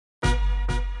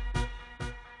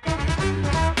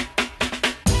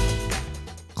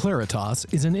Claritas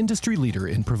is an industry leader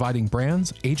in providing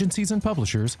brands, agencies, and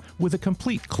publishers with a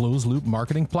complete closed-loop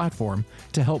marketing platform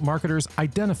to help marketers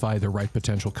identify the right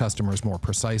potential customers more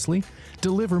precisely,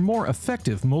 deliver more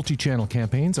effective multi-channel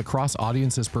campaigns across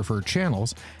audiences' preferred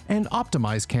channels, and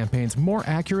optimize campaigns more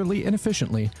accurately and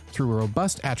efficiently through a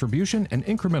robust attribution and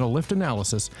incremental lift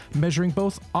analysis measuring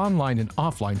both online and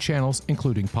offline channels,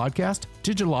 including podcast,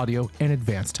 digital audio, and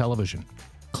advanced television.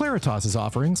 Claritas's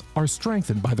offerings are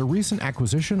strengthened by the recent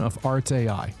acquisition of Arts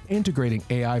AI, integrating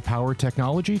AI-powered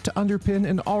technology to underpin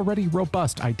an already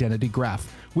robust identity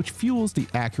graph, which fuels the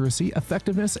accuracy,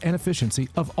 effectiveness, and efficiency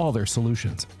of all their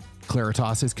solutions.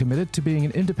 Claritas is committed to being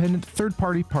an independent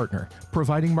third-party partner,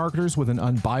 providing marketers with an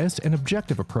unbiased and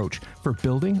objective approach for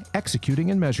building,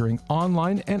 executing, and measuring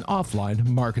online and offline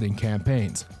marketing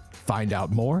campaigns. Find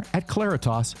out more at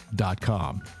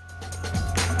claritas.com.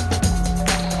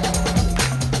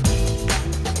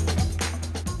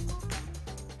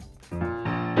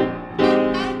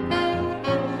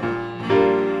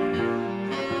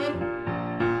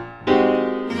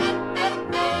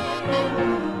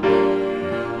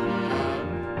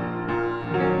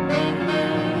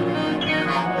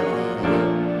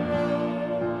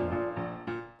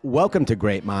 Welcome to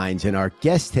Great Minds, and our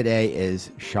guest today is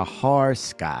Shachar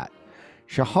Scott.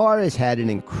 Shachar has had an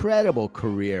incredible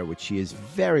career, which she is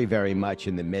very, very much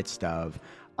in the midst of.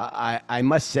 I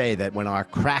must say that when our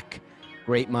crack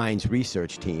Great Minds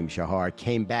research team, Shachar,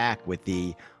 came back with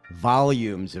the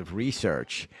volumes of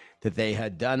research that they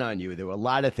had done on you, there were a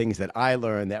lot of things that I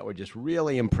learned that were just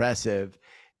really impressive.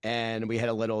 And we had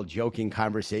a little joking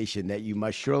conversation that you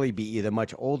must surely be either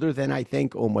much older than I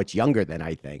think or much younger than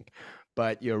I think.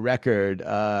 But your record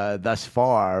thus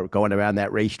far going around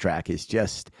that racetrack is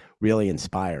just really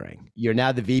inspiring. You're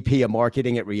now the VP of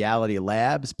Marketing at Reality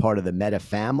Labs, part of the Meta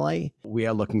family. We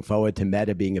are looking forward to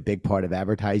Meta being a big part of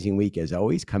Advertising Week, as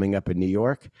always, coming up in New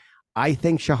York. I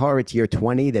think, Shachar, it's year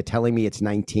 20. They're telling me it's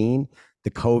 19.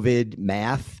 The COVID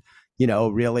math,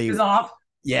 really is off.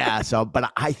 Yeah.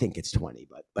 But I think it's 20,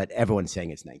 but everyone's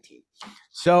saying it's 19.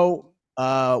 So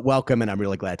welcome. And I'm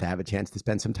really glad to have a chance to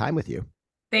spend some time with you.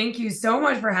 Thank you so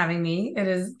much for having me. It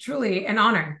is truly an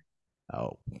honor.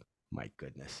 Oh, my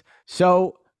goodness.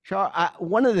 So, Shachar,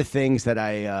 one of the things that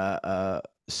I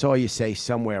saw you say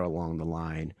somewhere along the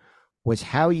line was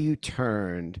how you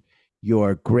turned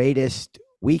your greatest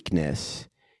weakness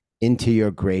into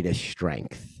your greatest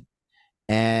strength.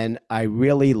 And I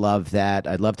really love that.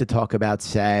 I'd love to talk about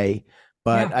Say,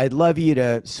 but I'd love you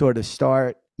to sort of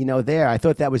start, there. I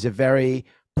thought that was a very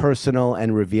personal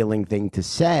and revealing thing to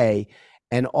say.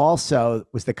 And also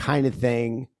was the kind of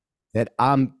thing that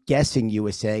I'm guessing you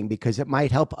were saying because it might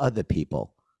help other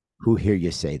people who hear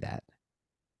you say that.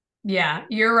 Yeah,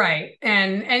 you're right.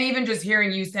 And even just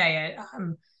hearing you say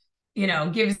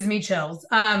it, gives me chills.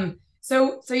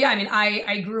 So yeah, I mean,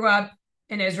 I grew up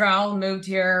in Israel, moved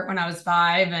here when I was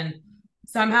 5. And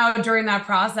somehow during that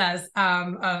process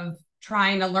of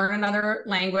trying to learn another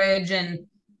language and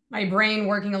my brain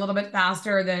working a little bit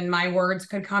faster than my words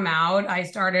could come out, I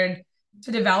started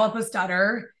to develop a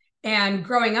stutter. And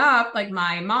growing up, like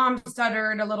my mom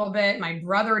stuttered a little bit. My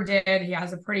brother did. He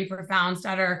has a pretty profound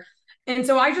stutter. And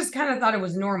so I just kind of thought it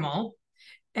was normal.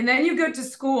 And then you go to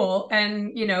school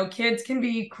and, kids can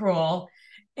be cruel.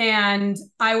 And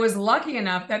I was lucky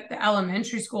enough that the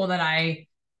elementary school that I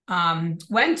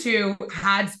went to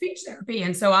had speech therapy.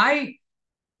 And so I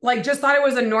just thought it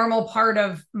was a normal part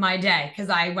of my day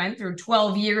because I went through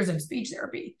 12 years of speech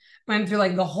therapy, went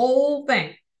through the whole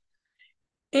thing.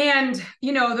 And,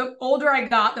 the older I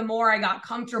got, the more I got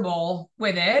comfortable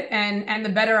with it and the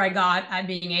better I got at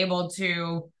being able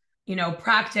to,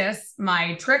 practice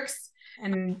my tricks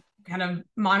and kind of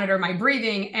monitor my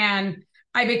breathing. And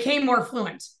I became more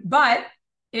fluent, but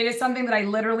it is something that I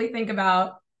literally think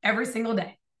about every single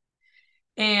day.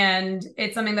 And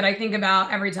it's something that I think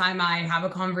about every time I have a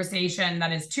conversation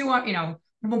that is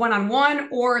one-on-one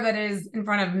or that is in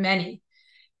front of many.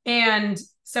 And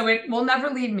so it will never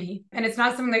leave me. And it's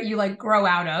not something that you grow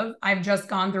out of. I've just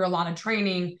gone through a lot of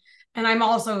training and I'm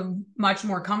also much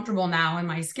more comfortable now in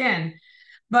my skin.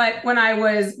 But when I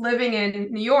was living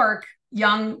in New York,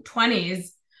 young 20s,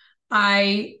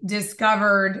 I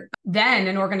discovered then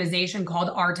an organization called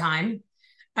Our Time.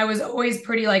 I was always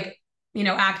pretty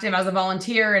active as a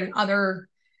volunteer in other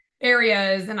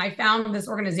areas. And I found this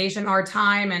organization, Our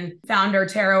Time, and founder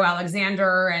Taro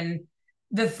Alexander. And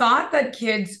the thought that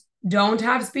kids don't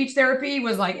have speech therapy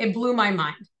was it blew my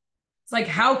mind. It's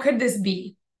how could this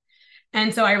be?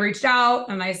 And so I reached out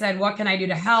and I said, what can I do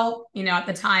to help? At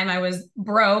the time I was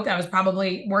broke. I was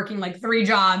probably working 3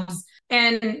 jobs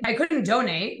And I couldn't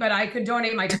donate, but I could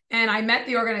donate my time. And I met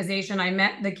the organization, I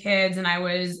met the kids, and I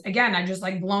was, again, I just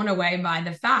like blown away by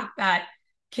the fact that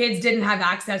kids didn't have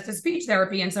access to speech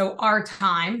therapy. And so our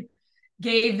time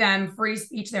gave them free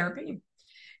speech therapy.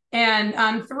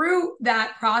 And through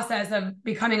that process of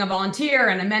becoming a volunteer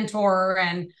and a mentor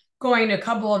and going to a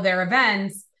couple of their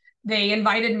events, they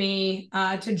invited me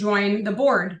to join the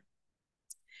board.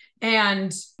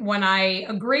 And when I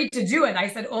agreed to do it, I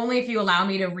said, only if you allow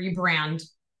me to rebrand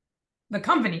the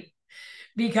company,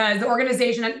 because the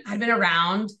organization had been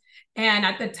around. And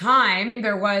at the time,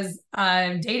 there was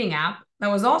a dating app that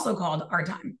was also called Our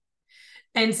Time.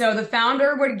 And so the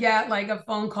founder would get like a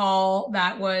phone call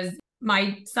that was,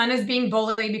 my son is being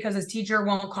bullied because his teacher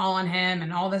won't call on him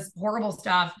and all this horrible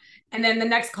stuff. And then the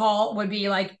next call would be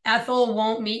like, Ethel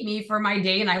won't meet me for my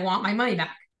date and I want my money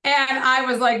back. And I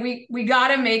was like, we got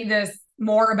to make this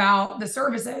more about the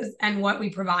services and what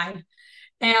we provide.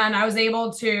 And I was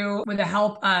able to, with the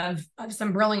help of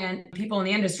some brilliant people in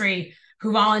the industry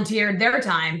who volunteered their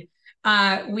time,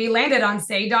 we landed on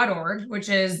say.org, which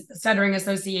is the Stuttering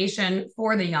Association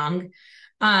for the Young.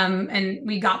 And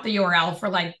we got the URL for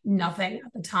like nothing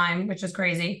at the time, which is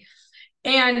crazy.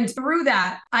 And through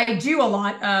that, I do a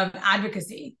lot of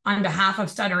advocacy on behalf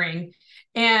of stuttering.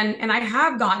 And I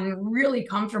have gotten really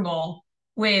comfortable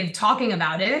with talking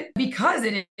about it because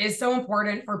it is so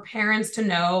important for parents to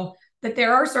know that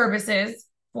there are services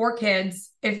for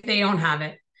kids if they don't have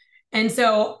it. And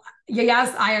so,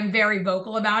 yes, I am very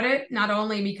vocal about it, not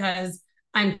only because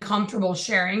I'm comfortable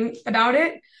sharing about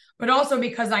it, but also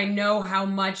because I know how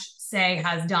much Say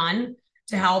has done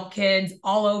to help kids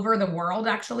all over the world.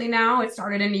 Actually, now it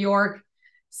started in New York.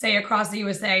 Say across the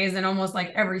USA is in almost like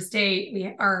every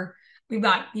state. We've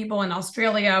got people in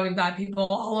Australia, we've got people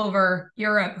all over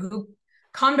Europe who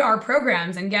come to our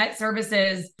programs and get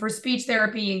services for speech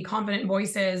therapy and confident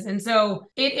voices. And so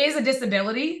it is a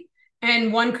disability,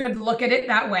 and one could look at it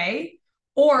that way,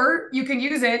 or you can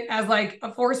use it as like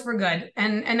a force for good.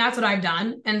 And that's what I've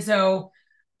done. And so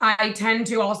I tend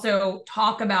to also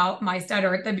talk about my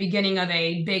stutter at the beginning of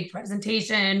a big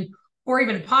presentation or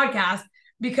even a podcast,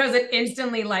 because it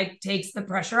instantly like takes the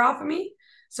pressure off of me,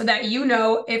 so that, you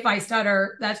know, if I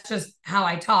stutter, that's just how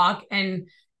I talk, and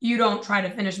you don't try to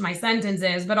finish my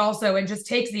sentences, but also it just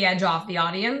takes the edge off the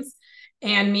audience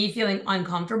and me feeling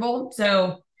uncomfortable.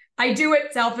 So I do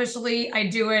it selfishly. I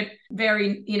do it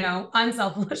very,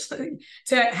 unselfishly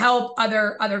to help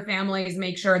other families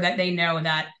make sure that they know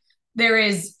that there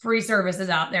is free services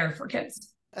out there for kids.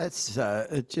 That's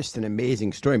just an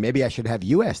amazing story. Maybe I should have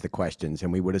you ask the questions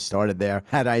and we would have started there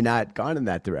had I not gone in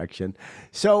that direction.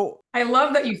 So I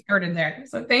love that you started there.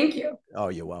 So thank you. Oh,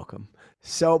 you're welcome.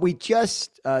 So we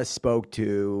just spoke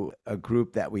to a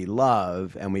group that we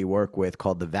love and we work with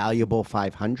called the Valuable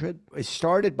 500. It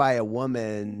started by a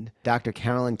woman, Dr.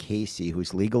 Carolyn Casey,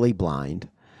 who's legally blind.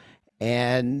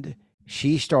 And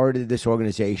she started this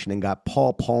organization and got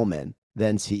Paul Pullman,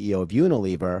 then CEO of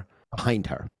Unilever, behind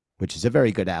her, which is a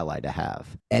very good ally to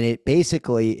have. And it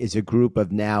basically is a group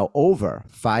of now over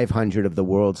 500 of the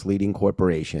world's leading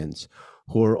corporations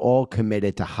who are all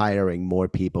committed to hiring more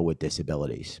people with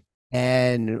disabilities.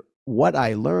 And what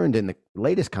I learned in the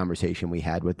latest conversation we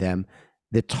had with them,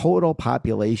 the total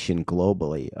population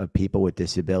globally of people with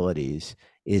disabilities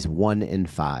is 1 in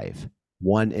 5.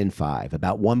 1 in 5,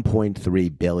 about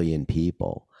 1.3 billion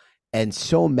people. And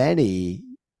so many,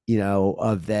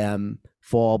 of them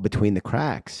fall between the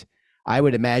cracks. I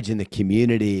would imagine the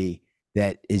community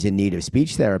that is in need of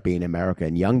speech therapy in America,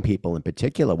 and young people in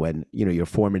particular, when, your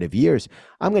formative years,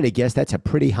 I'm going to guess that's a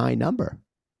pretty high number.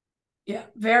 Yeah,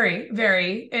 very,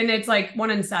 very. And it's like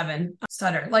 1 in 7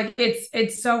 stutter. Like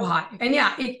it's so high. And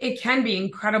yeah, it can be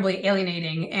incredibly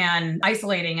alienating and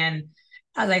isolating. And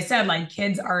as I said, like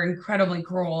kids are incredibly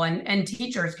cruel, and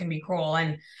teachers can be cruel,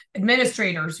 and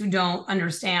administrators who don't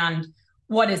understand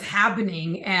what is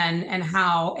happening and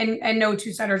how, and no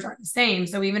two stutters aren't the same.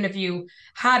 So even if you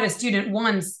had a student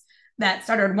once that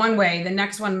stuttered one way, the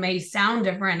next one may sound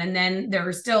different, and then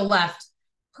they're still left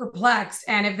perplexed.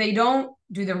 And if they don't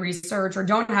do the research or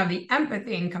don't have the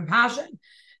empathy and compassion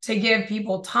to give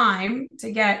people time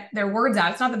to get their words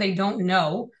out, it's not that they don't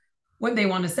know what they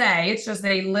want to say. It's just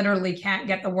they literally can't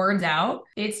get the words out.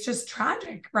 It's just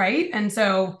tragic, right? And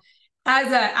so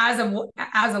as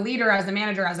a leader, as a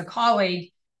manager, as a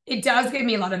colleague, it does give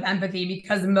me a lot of empathy,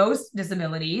 because most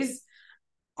disabilities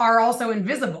are also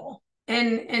invisible,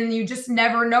 and you just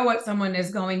never know what someone is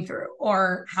going through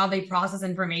or how they process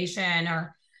information.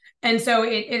 And so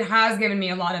it has given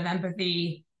me a lot of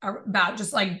empathy about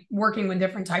just like working with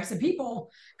different types of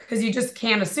people, because you just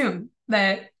can't assume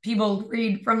that people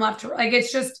read from left to right. Like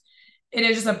it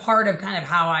is just a part of kind of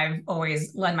how I've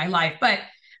always led my life. But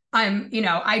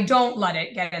I don't let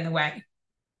it get in the way.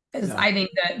 Because I think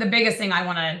the biggest thing I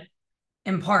want to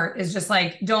impart is just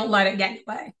like, don't let it get in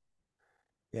the way.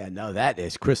 Yeah, no, that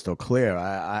is crystal clear.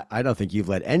 I don't think you've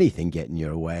let anything get in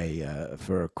your way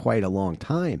for quite a long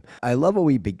time. I love where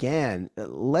we began.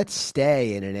 Let's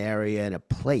stay in an area and a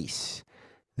place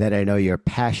that I know you're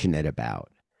passionate about.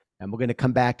 And we're going to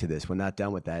come back to this. We're not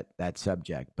done with that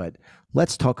subject, but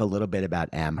let's talk a little bit about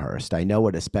Amherst. I know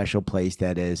what a special place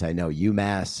that is. I know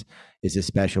UMass is a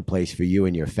special place for you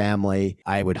and your family.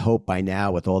 I would hope by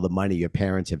now, with all the money your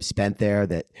parents have spent there,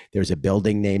 that there's a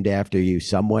building named after you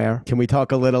somewhere. Can we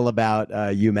talk a little about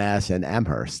UMass and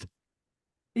Amherst?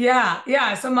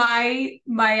 Yeah. So my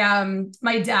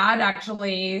dad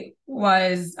actually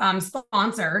was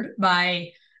sponsored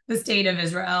by the state of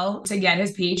Israel to get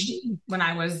his PhD when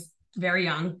I was very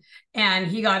young. And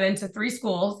he got into 3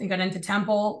 schools. He got into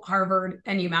Temple, Harvard,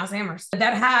 and UMass Amherst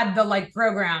that had the like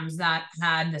programs that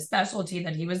had the specialty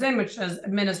that he was in, which was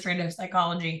administrative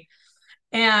psychology.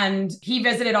 And he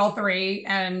visited all 3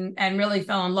 and really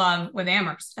fell in love with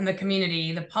Amherst and the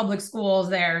community, the public schools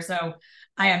there. So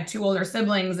I have 2 older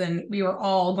siblings, and we were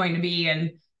all going to be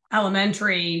in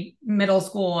elementary, middle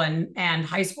school, and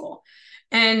high school.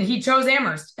 And he chose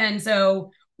Amherst. And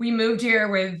so we moved here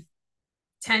with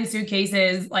 10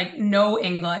 suitcases, like no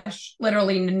English.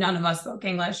 Literally none of us spoke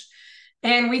English.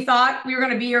 And we thought we were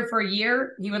going to be here for a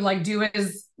year. He would like do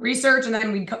his research, and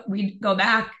then we'd go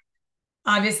back.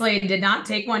 Obviously, it did not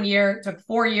take 1 year. It took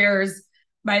 4 years.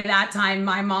 By that time,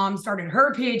 my mom started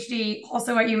her PhD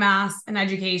also at UMass in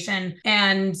education.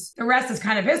 And the rest is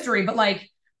kind of history. But like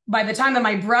by the time that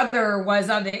my brother was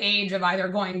of the age of either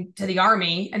going to the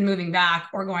army and moving back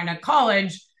or going to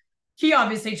college, he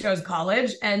obviously chose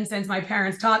college. And since my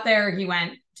parents taught there, he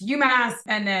went to UMass.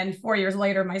 And then 4 years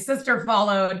later, my sister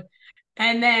followed.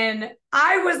 And then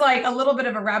I was like a little bit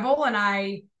of a rebel. And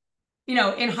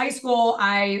in high school,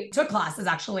 I took classes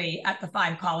actually at the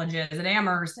 5 colleges at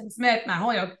Amherst and Smith and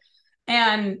Holyoke.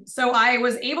 And so I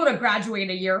was able to graduate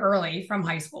a year early from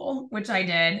high school, which I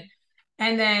did.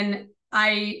 And then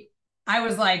I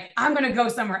was like, I'm going to go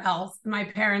somewhere else. And my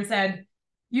parents said,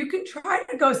 you can try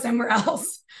to go somewhere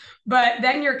else, but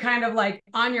then you're kind of like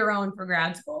on your own for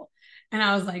grad school. And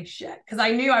I was like, shit, because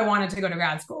I knew I wanted to go to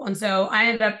grad school. And so I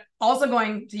ended up also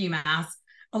going to UMass.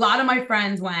 A lot of my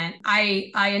friends went.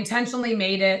 I intentionally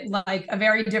made it like a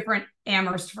very different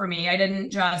Amherst for me. I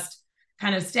didn't just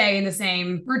kind of stay in the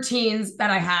same routines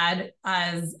that I had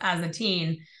as a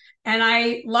teen. And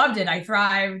I loved it. I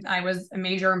thrived. I was a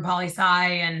major in poli-sci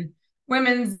and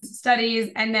women's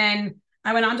studies. And then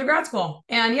I went on to grad school.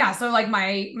 And yeah, so like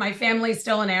my family's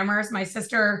still in Amherst. My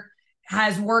sister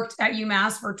has worked at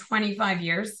UMass for 25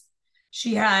 years.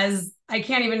 She has, I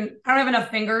don't have enough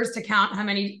fingers to count how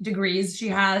many degrees she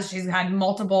has. She's had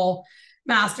multiple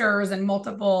masters and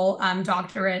multiple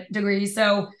doctorate degrees.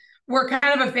 So we're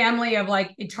kind of a family of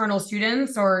like eternal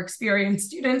students or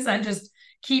experienced students that just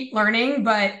keep learning.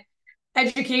 But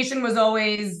education was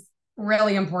always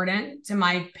really important to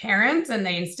my parents, and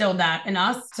they instilled that in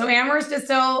us. So Amherst is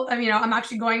still, I'm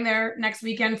actually going there next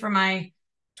weekend for my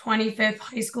 25th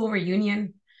high school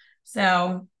reunion.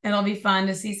 So it'll be fun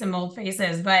to see some old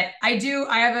faces. But I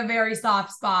have a very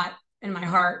soft spot in my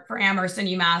heart for Amherst and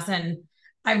UMass, and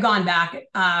I've gone back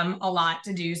a lot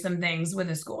to do some things with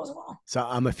the school as well. So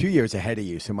I'm a few years ahead of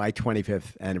you. So my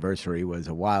 25th anniversary was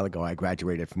a while ago. I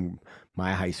graduated from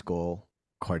my high school,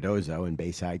 Cardozo in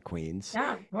Bayside, Queens,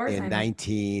 yeah, of course, in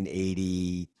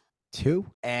 1982.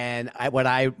 And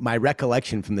my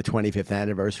recollection from the 25th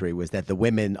anniversary was that the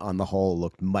women on the whole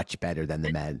looked much better than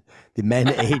the men. The men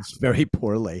aged very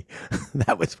poorly.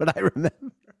 That was what I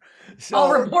remember. So,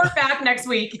 I'll report back next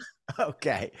week.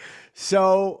 Okay.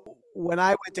 So when I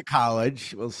went to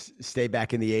college, we'll stay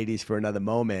back in the 80s for another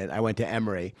moment. I went to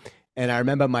Emory. And I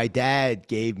remember my dad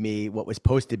gave me what was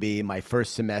supposed to be my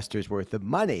first semester's worth of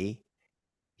money.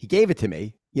 He gave it to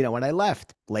me, when I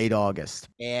left late August,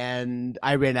 and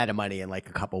I ran out of money in like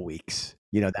a couple weeks.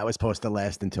 That was supposed to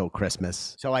last until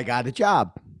Christmas. So I got a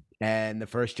job, and the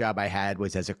first job I had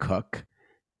was as a cook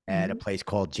at a place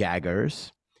called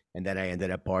Jaggers. And then I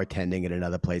ended up bartending at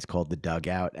another place called The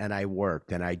Dugout, and I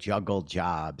worked and I juggled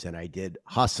jobs and I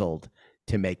hustled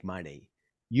to make money.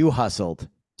 You hustled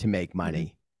to make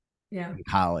money in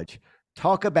college.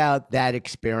 Talk about that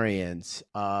experience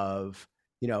of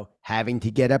having to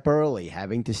get up early,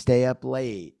 having to stay up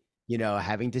late,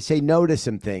 having to say no to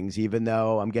some things, even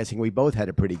though I'm guessing we both had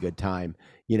a pretty good time,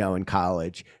 in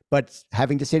college, but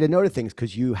having to say no to things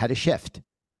because you had a shift.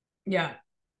 Yeah.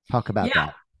 Talk about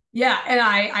that. Yeah, and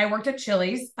I worked at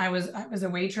Chili's. I was a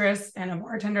waitress and a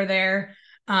bartender there,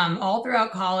 all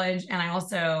throughout college, and I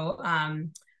also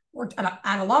worked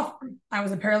at a law firm. I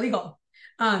was a paralegal,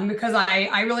 because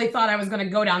I really thought I was going to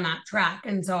go down that track,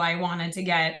 and so I wanted to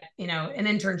get an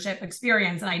internship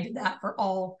experience, and I did that for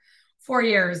all 4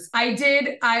 years.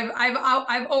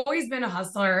 I've always been a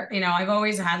hustler. I've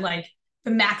always had like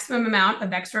the maximum amount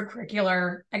of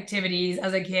extracurricular activities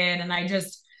as a kid, and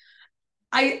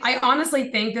I honestly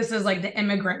think this is like the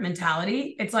immigrant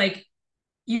mentality. It's like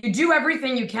you do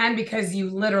everything you can because you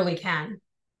literally can.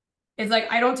 It's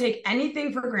like I don't take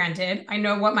anything for granted. I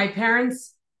know what my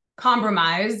parents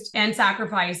compromised and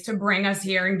sacrificed to bring us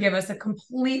here and give us a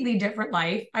completely different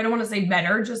life. I don't want to say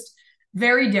better, just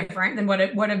very different than what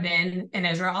it would have been in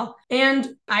Israel. And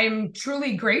I'm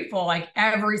truly grateful, like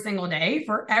every single day,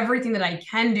 for everything that I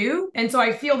can do. And so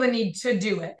I feel the need to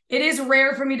do it. It is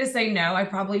rare for me to say no. I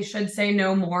probably should say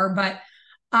no more, but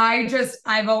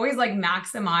I've always like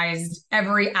maximized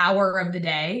every hour of the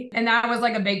day. And that was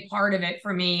like a big part of it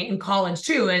for me in college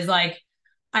too, is like,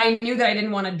 I knew that I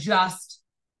didn't want to just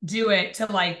do it to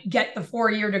like get the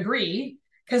 4-year degree,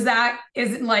 because that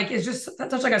isn't like, is just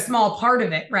such like a small part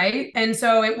of it. Right. And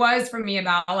so it was for me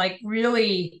about like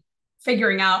really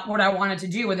figuring out what I wanted to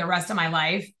do with the rest of my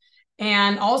life.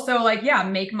 And also like, yeah,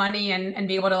 make money and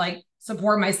be able to like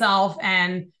support myself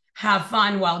and have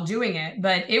fun while doing it.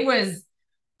 But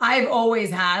I've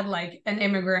always had like an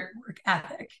immigrant work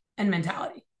ethic and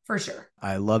mentality for sure.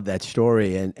 I love that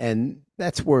story. And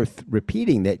that's worth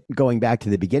repeating, that going back to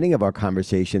the beginning of our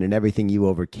conversation and everything you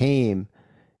overcame,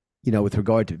 with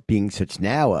regard to being such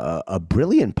now a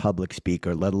brilliant public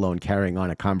speaker, let alone carrying on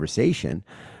a conversation.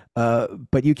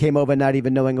 But you came over not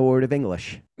even knowing a word of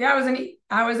English. Yeah,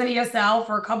 I was in ESL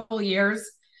for a couple of years.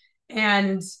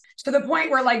 And to the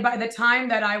point where like by the time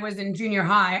that I was in junior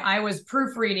high, I was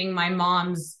proofreading my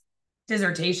mom's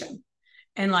dissertation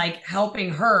and like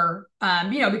helping her,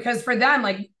 because for them,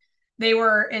 like they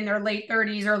were in their late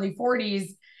 30s, early 40s.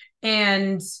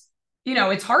 And,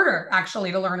 it's harder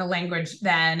actually to learn a language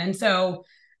then. And so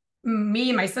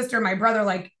me, my sister, my brother,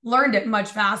 like learned it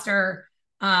much faster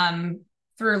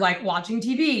through like watching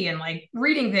TV and like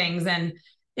reading things. And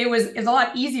it's a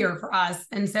lot easier for us.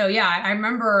 And so, yeah, I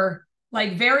remember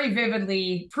like very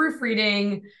vividly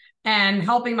proofreading and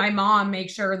helping my mom make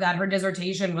sure that her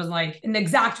dissertation was like in the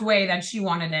exact way that she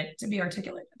wanted it to be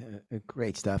articulated.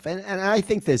 Great stuff. And I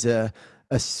think there's a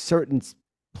certain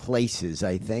places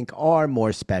I think are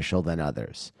more special than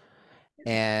others.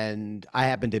 And I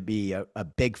happen to be a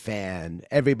big fan.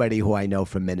 Everybody who I know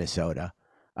from Minnesota,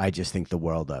 I just think the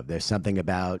world of. There's something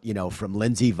about, from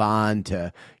Lindsey Vonn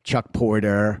to Chuck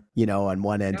Porter, on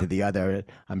one end to the other.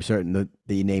 I'm certain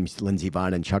the names Lindsey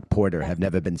Vonn and Chuck Porter have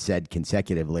never been said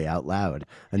consecutively out loud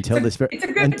until it's a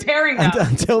good pairing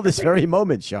until this very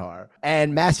moment, Shachar.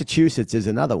 And Massachusetts is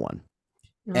another one.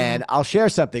 And I'll share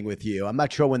something with you. I'm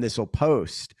not sure when this will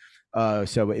post,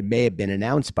 so it may have been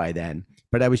announced by then.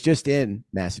 But I was just in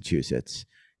Massachusetts.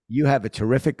 You have a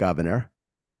terrific governor,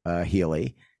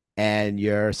 Healy. And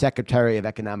your Secretary of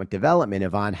Economic Development,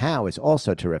 Yvonne Howe, is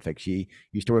also terrific. She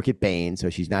used to work at Bain, so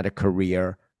she's not a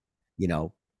career,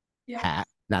 hack,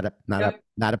 not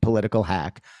a political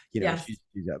hack. She's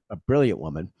a brilliant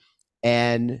woman.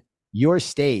 And your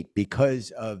state,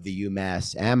 because of the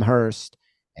UMass Amherst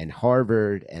and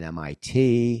Harvard and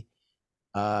MIT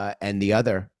and the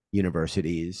other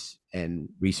universities and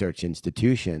research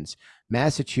institutions,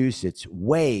 Massachusetts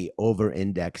way over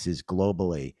indexes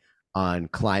globally on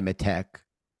climate tech,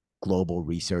 global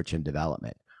research and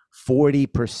development.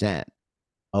 40%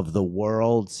 of the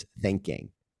world's thinking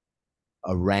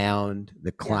around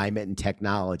the climate and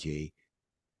technology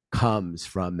comes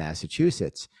from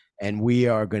Massachusetts. And we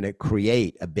are going to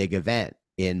create a big event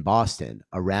in Boston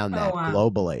around that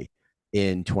globally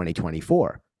in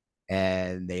 2024.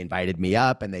 And they invited me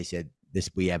up and they said,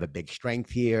 we have a big strength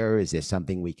here. Is there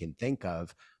something we can think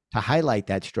of to highlight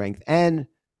that strength and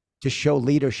to show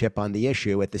leadership on the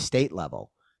issue at the state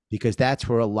level? Because that's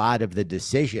where a lot of the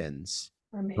decisions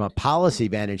from a policy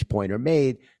vantage point are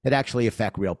made that actually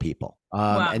affect real people.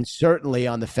 And certainly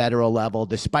on the federal level,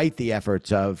 despite the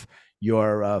efforts of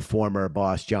your former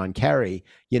boss, John Kerry,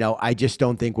 I just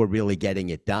don't think we're really getting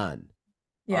it done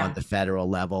on the federal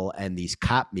level. And these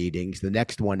COP meetings, the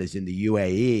next one is in the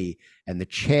UAE, and the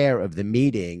chair of the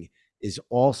meeting is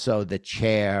also the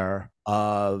chair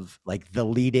of like the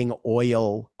leading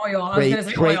oil. I was going to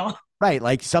say oil. Right,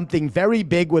 like something very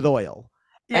big with oil.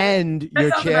 Yeah, and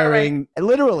you're chairing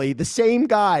literally the same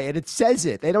guy, and it says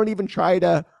it. They don't even try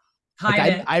to Like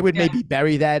hide it. I would Yeah. maybe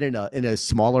bury that in a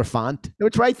smaller font.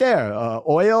 It's right there.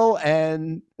 Oil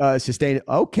and sustain.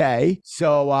 Okay,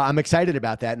 so I'm excited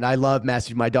about that, and I love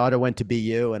Massachusetts. My daughter went to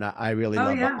BU, and Oh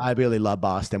yeah. I really love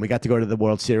Boston. We got to go to the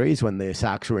World Series when the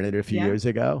Sox were in it a few Yeah. years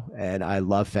ago, and I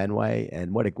love Fenway.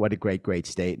 And what a great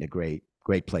state and a great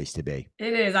place to be.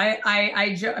 It is.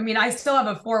 I mean, I still have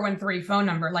a 413 phone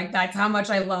number. Like that's how much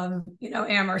I love,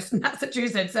 Amherst,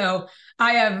 Massachusetts. So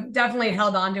I have definitely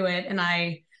held on to it, and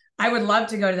I would love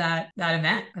to go to that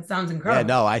event. That sounds Yeah, incredible.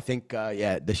 no, I think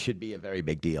this should be a very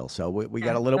big deal. So we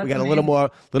got Yeah, we that's got a amazing.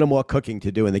 little more cooking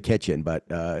to do in the kitchen, but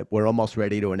we're almost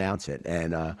ready to announce it,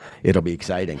 and it'll be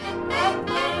exciting.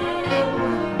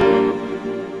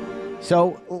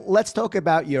 So let's talk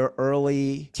about your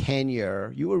early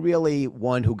tenure. You were really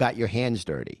one who got your hands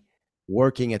dirty,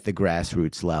 working at the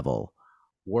grassroots level,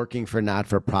 working for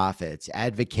not-for-profits,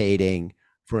 advocating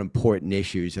for important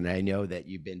issues. And I know that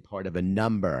you've been part of a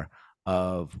number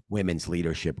of women's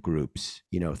leadership groups,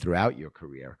 throughout your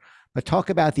career. But talk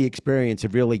about the experience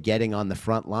of really getting on the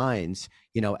front lines,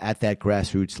 at that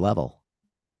grassroots level.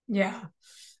 Yeah.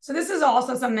 So this is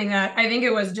also something that I think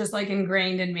it was just like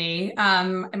ingrained in me.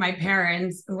 And my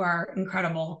parents, who are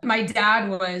incredible. My dad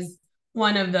was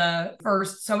one of the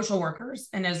first social workers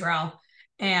in Israel,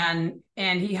 and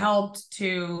he helped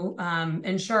to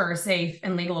ensure safe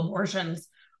and legal abortions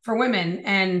for women.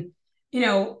 And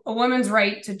a woman's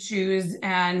right to choose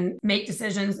and make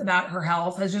decisions about her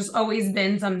health has just always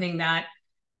been something that,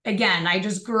 again, I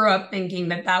just grew up thinking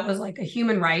that was like a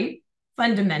human right,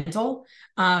 fundamental,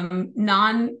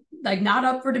 not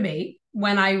up for debate.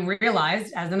 When I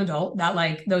realized as an adult that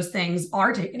like those things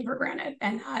are taken for granted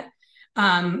and that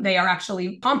they are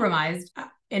actually compromised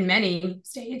in many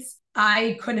states,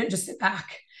 I couldn't just sit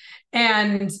back.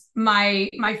 And my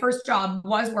first job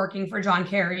was working for John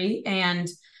Kerry, and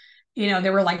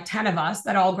there were like 10 of us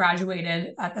that all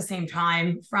graduated at the same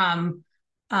time from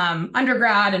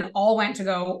undergrad and all went to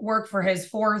go work for his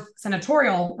fourth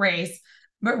senatorial race.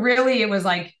 But really, it was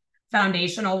like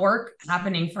foundational work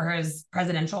happening for his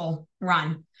presidential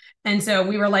run. And so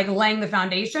we were like laying the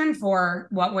foundation for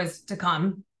what was to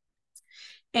come.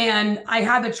 And I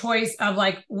had the choice of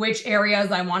like which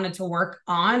areas I wanted to work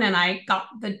on. And I got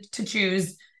to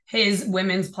choose his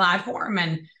women's platform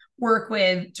and work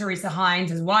with Teresa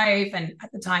Hines, his wife, and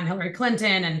at the time, Hillary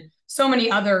Clinton, and so many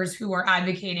others who were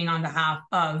advocating on behalf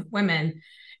of women.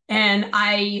 And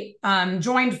I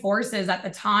joined forces at the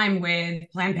time with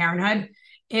Planned Parenthood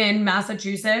in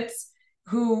Massachusetts,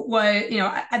 who was,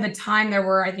 at the time there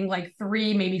were, I think, like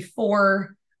 3, maybe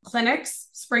 4 clinics: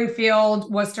 Springfield,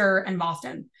 Worcester, and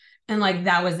Boston. And like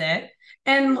that was it.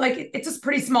 And like it's a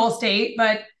pretty small state,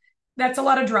 but that's a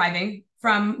lot of driving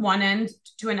from one end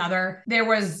to another. There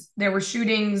were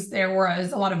shootings, there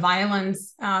was a lot of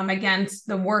violence against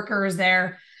the workers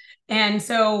there. And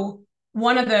so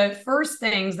one of the first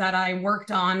things that I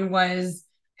worked on was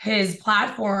his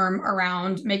platform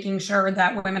around making sure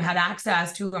that women had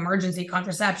access to emergency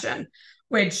contraception,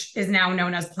 which is now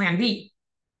known as Plan B.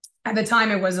 At the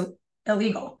time, it was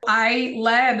illegal. I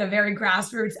led a very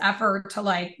grassroots effort to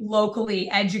like locally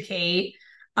educate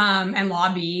and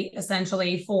lobby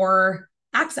essentially for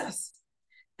access,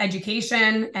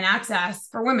 education and access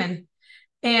for women.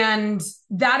 And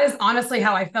that is honestly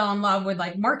how I fell in love with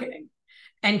like marketing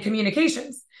and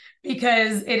communications,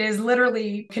 because it is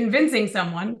literally convincing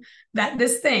someone that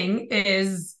this thing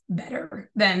is better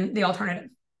than the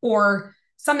alternative, or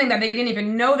something that they didn't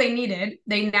even know they needed,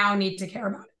 they now need to care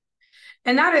about it.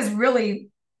 And that is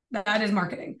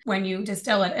marketing when you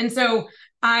distill it. And so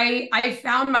I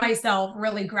found myself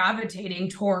really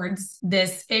gravitating towards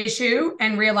this issue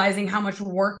and realizing how much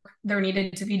work there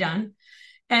needed to be done.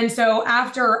 And so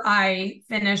after I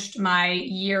finished my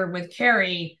year with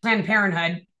Carrie, Planned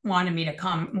Parenthood wanted me to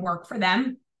come work for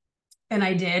them. And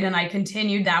I did, and I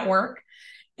continued that work.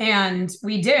 And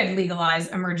we did legalize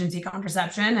emergency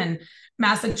contraception. And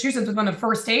Massachusetts was one of the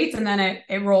first states, and then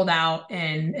it rolled out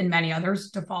in many others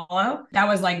to follow. That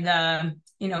was like the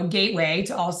gateway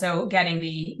to also getting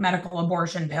the medical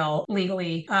abortion pill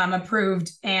legally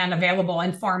approved and available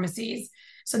in pharmacies,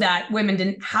 so that women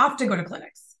didn't have to go to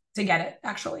clinics to get it,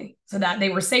 actually, so that they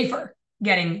were safer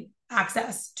getting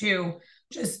access to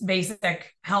just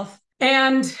basic health.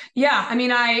 And yeah, I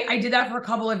mean, I did that for a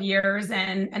couple of years,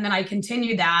 and then I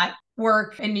continued that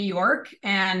work in New York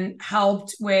and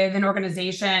helped with an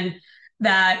organization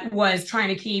that was trying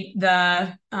to keep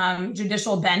the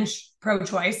judicial bench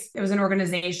pro-choice. It was an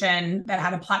organization that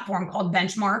had a platform called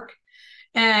Benchmark.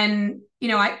 And,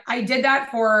 I did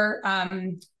that for,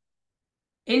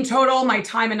 in total, my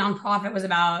time in nonprofit was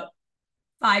about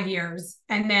 5 years.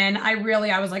 And then I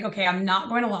was like, okay, I'm not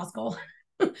going to law school.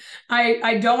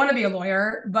 I don't want to be a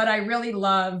lawyer, but I really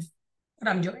love what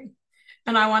I'm doing.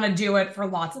 And I want to do it for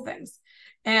lots of things.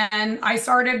 And I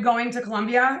started going to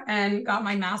Columbia and got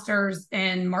my master's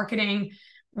in marketing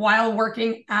while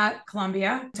working at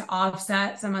Columbia to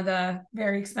offset some of the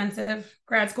very expensive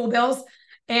grad school bills.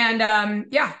 And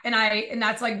and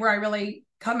that's like where I really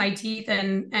cut my teeth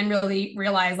and really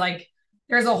realized like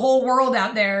there's a whole world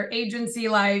out there, agency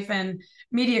life and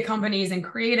media companies and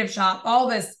creative shop, all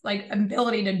this like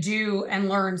ability to do and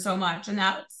learn so much. And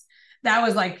that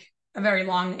was like a very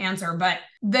long answer, but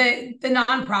the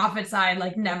nonprofit side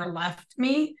like never left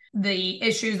me. The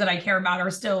issues that I care about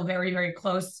are still very, very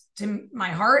close to my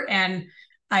heart. And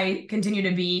I continue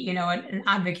to be, an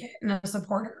advocate and a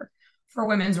supporter for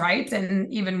women's rights,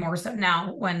 and even more so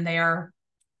now when they are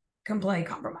completely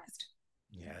compromised.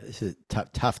 Yeah, this is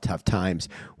tough times.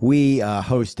 We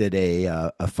hosted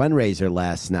a fundraiser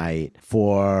last night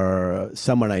for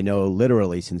someone I know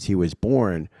literally since he was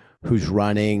born, who's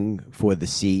running for the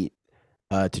seat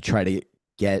to try to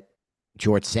get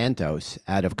George Santos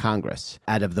out of Congress,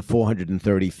 out of the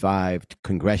 435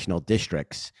 congressional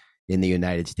districts in the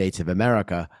United States of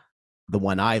America. The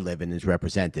one I live in is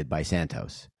represented by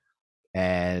Santos.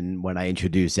 And when I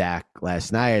introduced Zach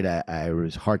last night, I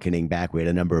was hearkening back. We had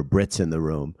a number of Brits in the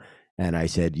room. And I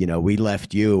said, we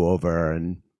left you over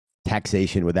in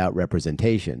taxation without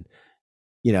representation.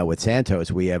 With Santos,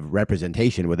 we have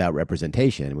representation without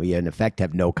representation. We, in effect,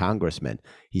 have no congressman.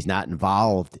 He's not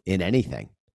involved in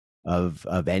anything of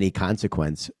any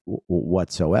consequence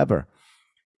whatsoever.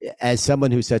 As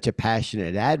someone who's such a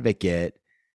passionate advocate,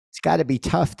 it's got to be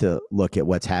tough to look at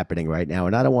what's happening right now.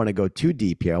 And I don't want to go too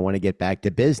deep here. I want to get back to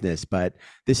business, but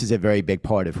this is a very big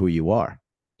part of who you are.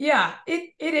 Yeah,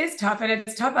 it is tough. And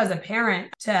it's tough as a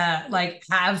parent to like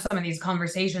have some of these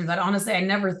conversations that honestly, I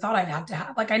never thought I'd have to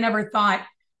have. Like, I never thought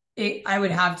I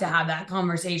would have to have that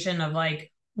conversation of like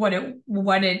what it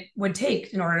would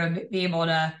take in order to be able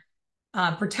to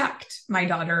protect my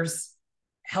daughter's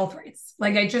health rights.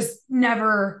 Like I just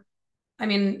never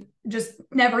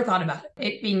thought about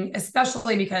it being,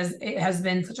 especially because it has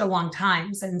been such a long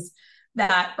time since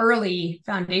that early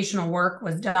foundational work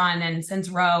was done, and since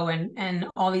Roe and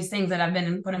all these things that have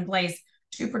been put in place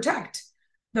to protect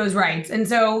those rights. And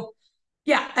so,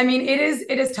 yeah,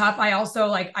 it is tough. I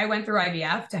also I went through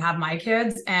IVF to have my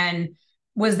kids, and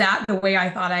was that the way I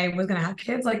thought I was going to have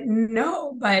kids? Like,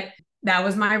 no, but that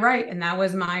was my right and that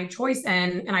was my choice.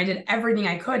 And I did everything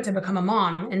I could to become a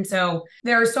mom. And so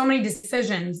there are so many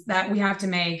decisions that we have to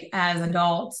make as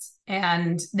adults,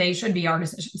 and they should be our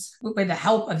decisions with the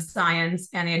help of science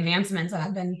and the advancements that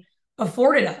have been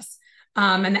afforded us,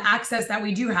 and the access that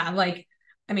we do have.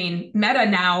 Meta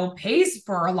now pays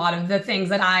for a lot of the things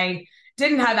that I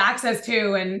didn't have access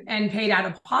to and paid out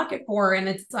of pocket for. And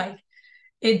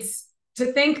it's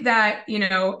to think that,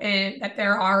 that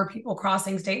there are people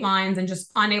crossing state lines and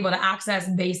just unable to access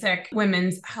basic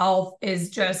women's health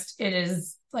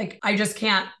I just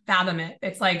can't fathom it.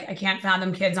 It's like, I can't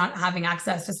fathom kids not having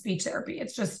access to speech therapy.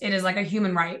 It is like a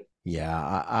human right. Yeah.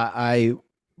 I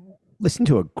listened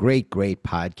to a great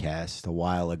podcast a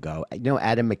while ago.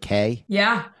 Adam McKay.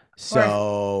 Yeah.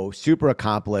 So super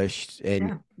accomplished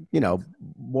and,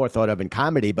 more thought of in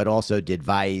comedy, but also did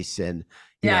Vice and,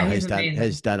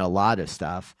 has done a lot of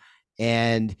stuff.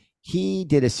 And he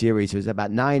did a series. It was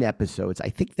about 9 episodes. I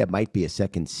think there might be a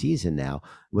second season now.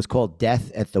 It was called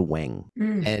Death at the Wing.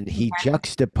 And he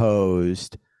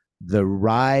juxtaposed the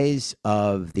rise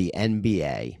of the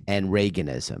NBA and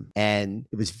Reaganism. And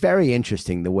it was very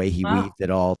interesting the way he weaved it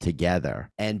all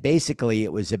together. And basically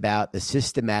it was about the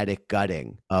systematic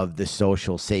gutting of the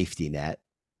social safety net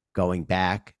going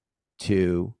back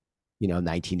to,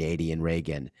 1980 and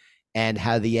Reagan, and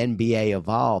how the NBA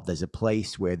evolved as a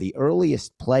place where the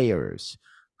earliest players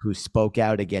who spoke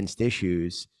out against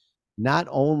issues, not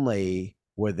only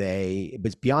it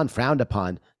was beyond frowned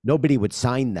upon, nobody would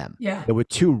sign them. Yeah. There were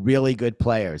 2 really good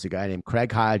players, a guy named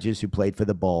Craig Hodges, who played for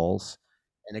the Bulls,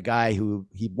 and a guy who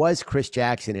he was Chris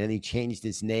Jackson, and then he changed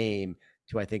his name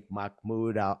to, I think,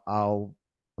 Mahmoud.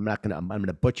 I'm going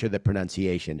to butcher the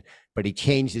pronunciation, but he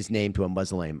changed his name to a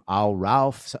Muslim,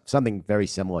 Ralph, something very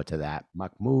similar to that.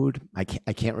 Mahmoud. I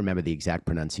can't remember the exact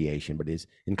pronunciation, but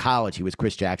in college, he was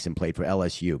Chris Jackson, played for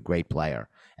LSU, great player.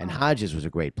 And Hodges was a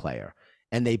great player.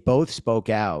 And they both spoke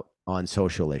out on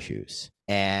social issues.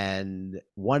 And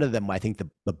one of them, I think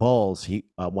the Bulls, he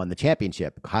won the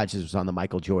championship. Hodges was on the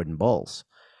Michael Jordan Bulls.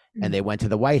 And they went to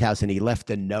the White House, and he left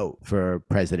a note for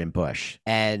President Bush.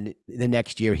 And the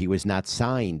next year, he was not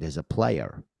signed as a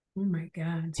player. Oh, my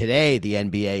God. Today, the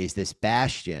NBA is this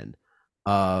bastion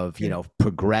of,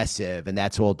 progressive, and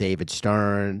that's all David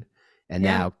Stern, and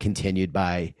Yeah. now continued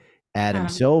by Adam Oh,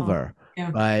 Silver.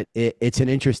 yeah. But it's an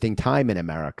interesting time in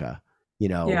America,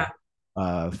 Yeah,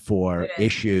 for it is.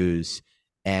 issues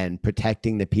and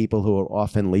protecting the people who are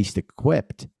often least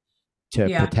equipped to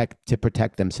Yeah.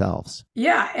 protect themselves.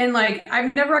 Yeah. And like,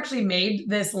 I've never actually made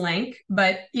this link,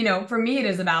 but for me, it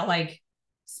is about like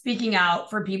speaking out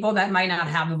for people that might not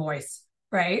have the voice,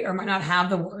 right? Or might not have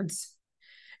the words.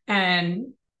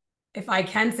 And if I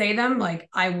can say them, like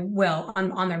I will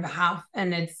on their behalf.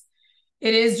 And it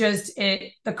is just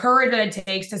the courage that it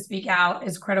takes to speak out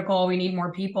is critical. We need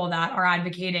more people that are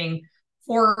advocating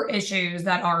for issues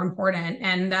that are important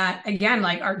and that again,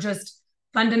 like are just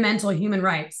fundamental human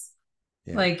rights.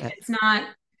 Yeah. Like it's not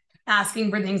asking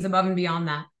for things above and beyond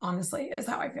that, honestly, is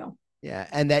how I feel. Yeah.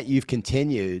 And that you've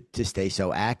continued to stay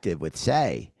so active with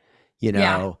Say,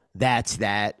 Yeah. that's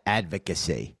that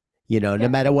advocacy, no Yeah.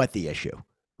 matter what the issue,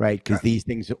 right? Because these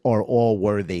things are all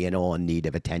worthy and all in need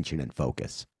of attention and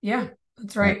focus. Yeah.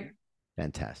 That's right.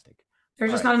 Fantastic. There's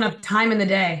All just right. not enough time in the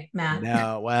day, Matt.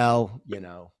 No, well,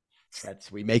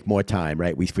 we make more time,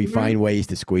 right? We find ways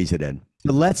to squeeze it in.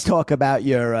 So let's talk about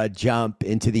your jump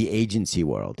into the agency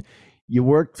world. You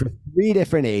worked for 3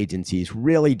 different agencies,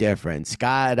 really different.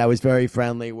 Scott, I was very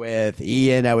friendly with.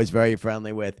 Ian, I was very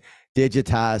friendly with.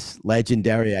 Digitas,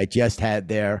 legendary. I just had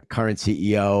their current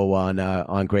CEO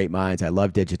on Great Minds. I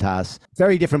love Digitas.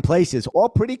 Very different places, all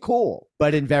pretty cool,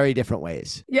 but in very different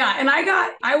ways. Yeah. And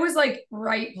I was like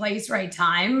right place, right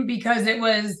time because it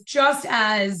was just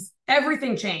as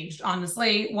everything changed,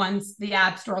 honestly, once the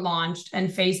App Store launched and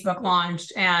Facebook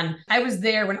launched. And I was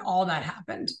there when all that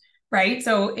happened. Right.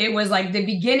 So it was like the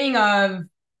beginning of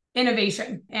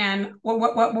innovation. And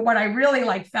what I really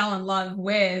like fell in love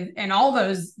with in all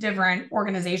those different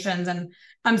organizations, and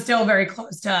I'm still very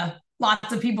close to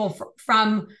lots of people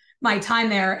from my time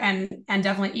there and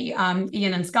definitely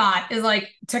Ian and Scott, is like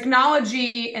technology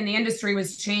in the industry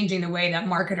was changing the way that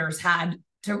marketers had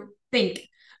to think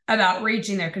about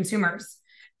reaching their consumers.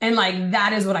 And like,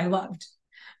 that is what I loved.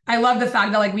 I love the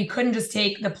fact that like we couldn't just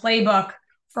take the playbook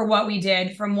for what we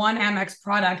did from one Amex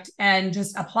product and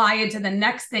just apply it to the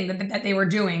next thing that they were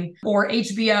doing, or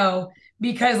HBO,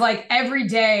 because like every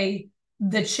day,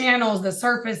 the channels, the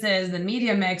surfaces, the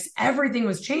media mix, everything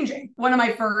was changing. One of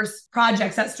my first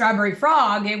projects at Strawberry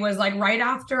Frog, it was like right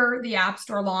after the App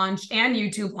Store launch and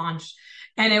YouTube launch.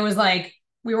 And it was like,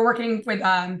 we were working with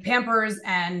Pampers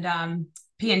and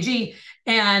P&G,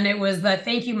 and it was the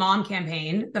Thank You Mom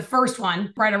campaign, the first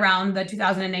one right around the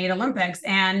 2008 Olympics.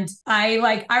 And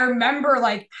I remember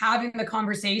like having the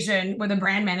conversation with a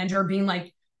brand manager being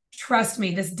like, trust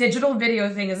me, this digital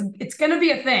video thing it's going to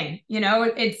be a thing.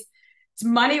 It's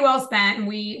money well spent. And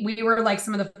we were like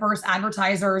some of the first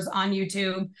advertisers on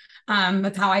YouTube.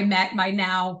 That's how I met my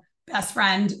now best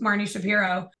friend, Marnie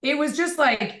Shapiro. It was just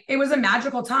like, it was a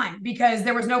magical time because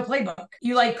there was no playbook.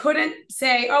 You like couldn't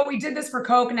say, oh, we did this for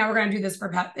Coke and now we're going to do this for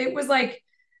Pep. It was like,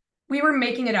 we were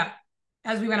making it up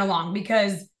as we went along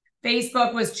because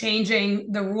Facebook was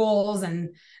changing the rules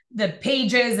and the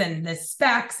pages and the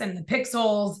specs and the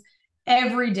pixels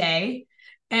every day.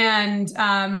 And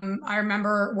I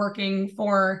remember working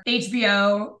for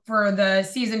HBO for the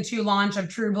season 2 launch of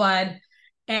True Blood.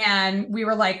 And we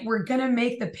were like, we're going to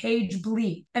make the page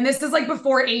bleed. And this is like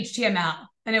before HTML.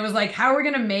 And it was like, how are we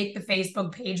going to make the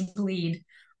Facebook page bleed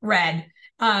red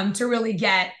to really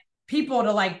get people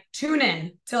to like tune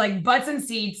in to like butts and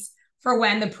seats for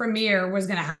when the premiere was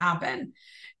going to happen.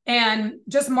 And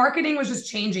just marketing was just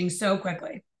changing so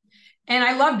quickly. And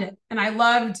I loved it. And I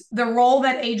loved the role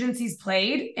that agencies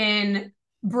played in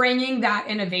bringing that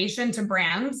innovation to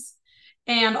brands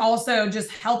and also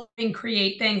just helping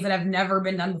create things that have never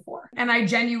been done before. And I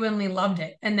genuinely loved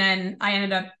it. And then I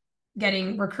ended up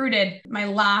getting recruited. My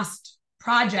last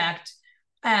project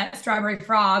at Strawberry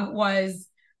Frog was,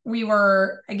 we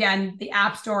were, again, the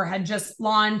App Store had just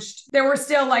launched. There were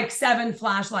still like 7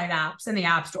 flashlight apps in the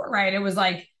App Store, right? It was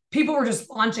like people were just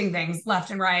launching things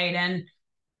left and right. And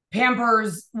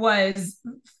Pampers was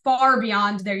far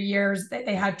beyond their years.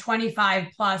 They had 25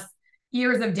 plus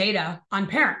years of data on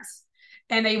parents.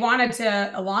 And they wanted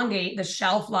to elongate the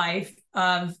shelf life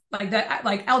of like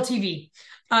LTV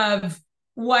of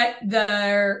what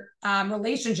their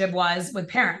relationship was with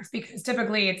parents, because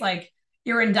typically it's like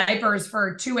you're in diapers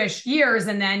for 2-ish years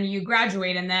and then you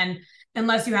graduate, and then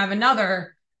unless you have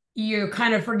another, you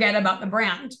kind of forget about the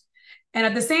brand. And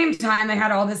at the same time, they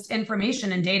had all this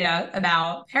information and data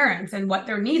about parents and what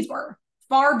their needs were,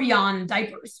 far beyond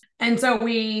diapers. And so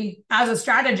we, as a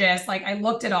strategist, like I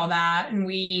looked at all that and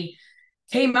we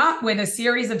came up with a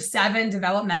series of 7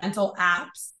 developmental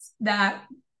apps that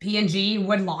P&G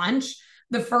would launch,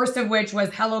 the first of which was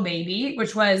Hello Baby,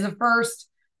 which was the first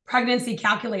pregnancy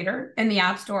calculator in the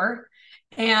App Store.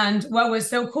 And what was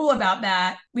so cool about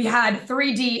that, we had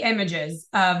 3D images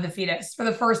of the fetus for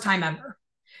the first time ever.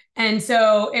 And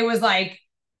so it was like,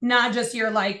 not just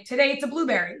you're like, today it's a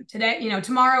blueberry, today,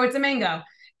 tomorrow it's a mango.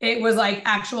 It was like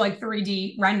actual like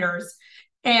 3D renders.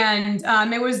 And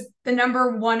it was the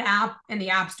 #1 app in the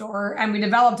App Store. And we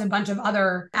developed a bunch of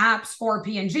other apps for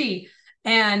P&G.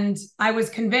 And I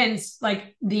was convinced,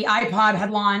 like, the iPod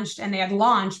had launched, and they had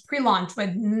pre-launched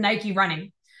with Nike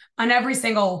running on every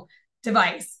single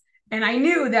device. And I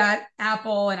knew that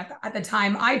Apple, and at the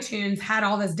time iTunes, had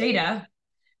all this data,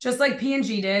 just like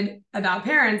P&G did, about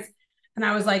parents. And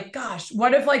I was like, gosh,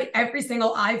 what if like every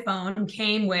single iPhone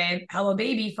came with Hello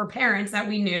Baby for parents that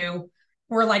we knew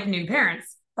were like new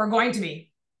parents or going to be?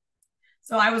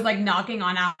 So I was like knocking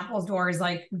on Apple's doors,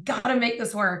 like, gotta make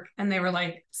this work. And they were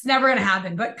like, it's never gonna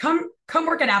happen, but come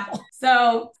work at Apple.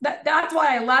 So that's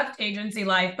why I left agency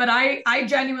life. But I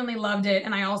genuinely loved it.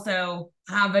 And I also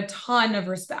have a ton of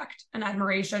respect and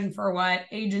admiration for what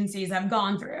agencies have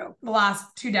gone through the last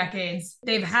 2 decades.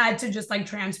 They've had to just like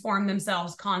transform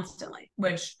themselves constantly,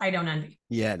 which I don't envy.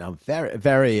 Yeah, no, very,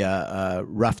 very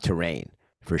rough terrain.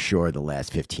 For sure, the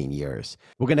last 15 years.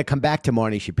 We're going to come back to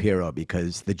Marnie Shapiro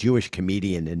because the Jewish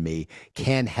comedian in me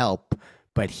can't help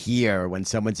but hear when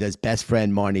someone says best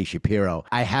friend Marnie Shapiro.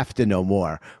 I have to know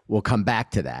more. We'll come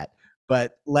back to that.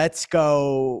 But let's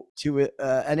go to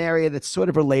an area that's sort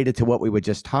of related to what we were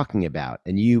just talking about.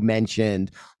 And you mentioned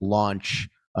launch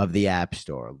of the App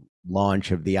Store,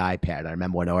 launch of the iPad. I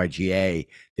remember when RGA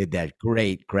did that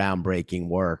great groundbreaking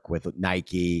work with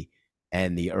Nike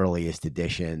and the earliest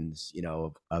editions,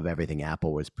 of everything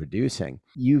Apple was producing.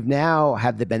 You've now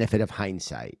have the benefit of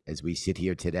hindsight as we sit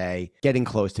here today, getting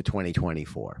close to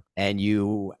 2024. And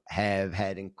you have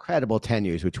had incredible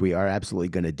tenures, which we are absolutely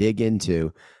going to dig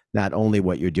into, not only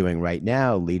what you're doing right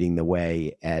now, leading the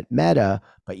way at Meta,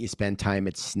 but you spend time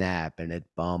at Snap and at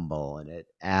Bumble and at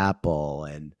Apple.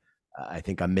 And I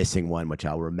think I'm missing one, which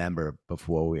I'll remember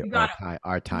before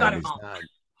our time is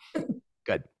done.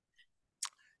 Good.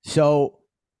 So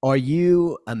are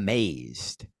you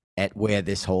amazed at where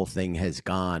this whole thing has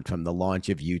gone from the launch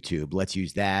of YouTube? Let's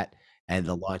use that, and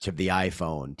the launch of the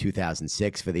iPhone,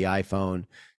 2006 for the iPhone,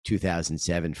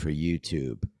 2007 for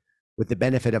YouTube. With the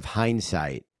benefit of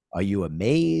hindsight, are you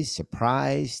amazed,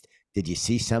 surprised? Did you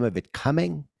see some of it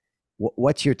coming?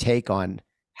 What's your take on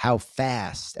how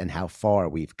fast and how far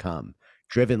we've come,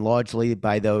 driven largely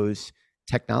by those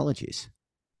technologies?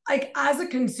 Like, as a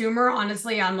consumer,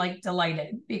 honestly, I'm like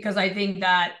delighted because I think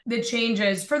that the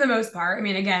changes, for the most part, I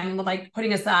mean, again, like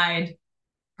putting aside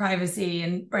privacy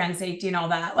and brand safety and all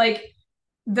that, like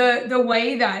the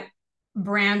way that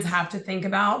brands have to think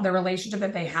about the relationship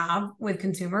that they have with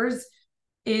consumers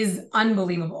is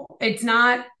unbelievable. It's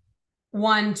not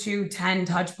 1, 2, 10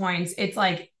 touch points. It's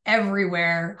like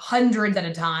everywhere, hundreds at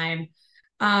a time.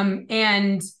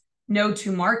 And no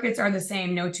two markets are the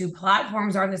same. No two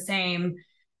platforms are the same.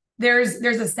 There's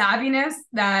a savviness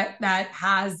that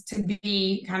has to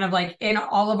be kind of like in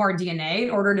all of our DNA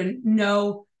in order to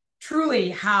know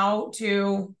truly how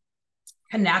to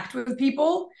connect with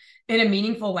people in a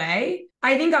meaningful way.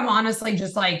 I think I'm honestly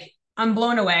just like, I'm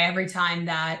blown away every time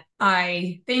that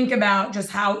I think about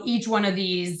just how each one of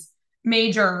these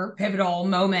major pivotal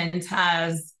moments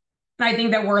has. And I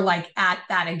think that we're like at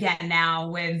that again now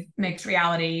with mixed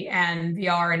reality and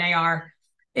VR and AR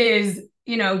is,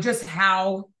 just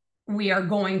how we are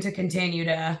going to continue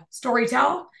to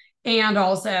storytell and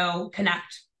also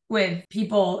connect with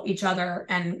people, each other,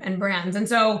 and brands. And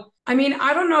so, I mean,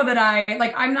 I don't know that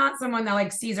I'm not someone that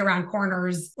like sees around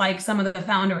corners like some of the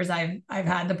founders I've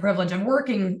had the privilege of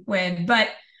working with, but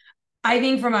I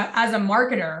think as a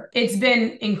marketer, it's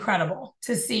been incredible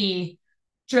to see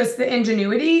just the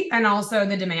ingenuity and also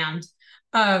the demand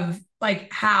of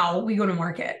like how we go to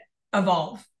market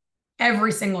evolve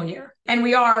every single year. And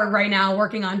we are right now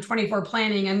working on 24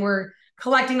 planning, and we're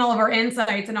collecting all of our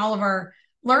insights and all of our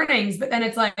learnings. But then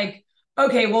it's like,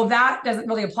 okay, well, that doesn't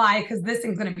really apply because this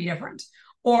thing's going to be different.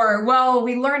 Or, well,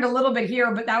 we learned a little bit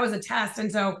here, but that was a test.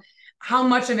 And so how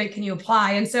much of it can you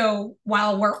apply? And so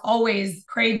while we're always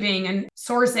craving and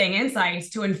sourcing insights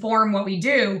to inform what we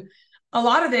do, a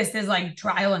lot of this is like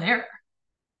trial and error.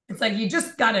 It's like, you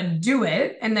just got to do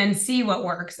it and then see what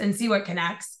works and see what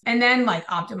connects and then like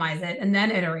optimize it and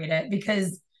then iterate it,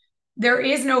 because there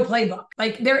is no playbook.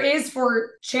 Like there is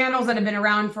for channels that have been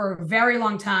around for a very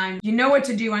long time. You know what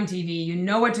to do on TV, you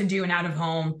know what to do in out of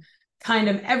home, kind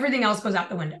of everything else goes out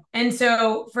the window. And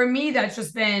so for me, that's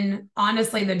just been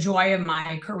honestly the joy of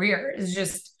my career, is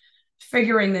just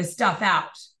figuring this stuff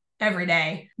out every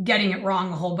day, getting it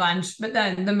wrong a whole bunch. But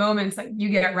then the moments that you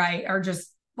get it right are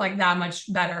just like that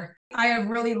much better. I have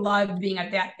really loved being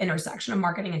at that intersection of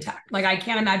marketing and tech. Like I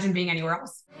can't imagine being anywhere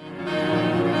else.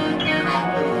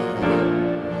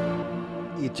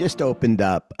 You just opened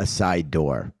up a side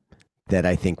door that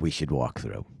I think we should walk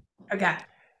through. Okay.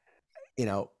 You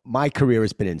know, my career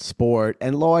has been in sport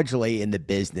and largely in the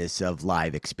business of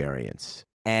live experience.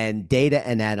 And data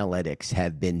and analytics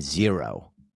have been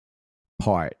zero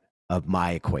part of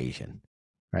my equation,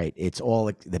 right? It's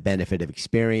all the benefit of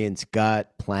experience,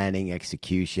 gut, planning,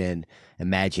 execution,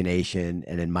 imagination,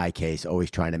 and in my case,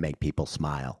 always trying to make people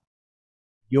smile.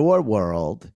 Your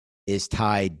world is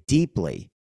tied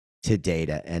deeply to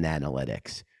data and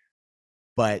analytics.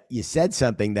 But you said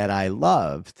something that I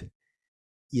loved.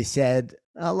 You said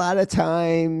a lot of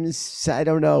times, I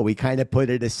don't know, we kind of put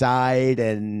it aside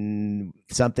and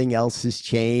something else has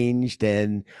changed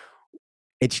and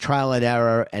it's trial and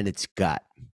error and it's gut.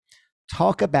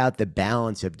 Talk about the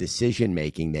balance of decision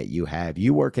making that you have.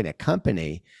 You work in a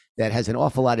company that has an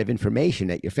awful lot of information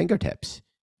at your fingertips.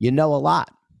 You know a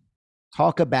lot.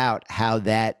 Talk about how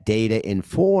that data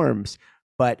informs,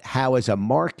 but how as a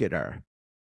marketer,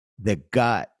 the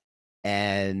gut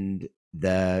and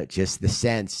the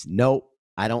sense, nope,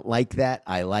 I don't like that.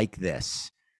 I like this.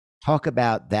 Talk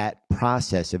about that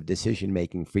process of decision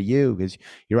making for you, because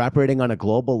you're operating on a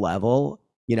global level.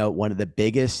 You know, one of the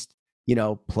biggest,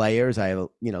 players. I have,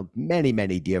 many,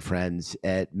 many dear friends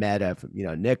at Meta, from,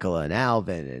 Nicola and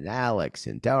Alvin and Alex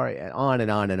and Dory, and on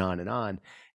and on and on and on.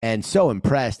 And so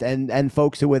impressed. And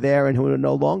folks who were there and who are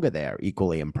no longer there,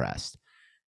 equally impressed.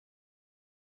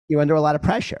 You're under a lot of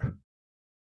pressure.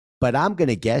 But I'm going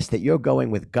to guess that you're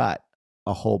going with gut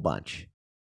a whole bunch.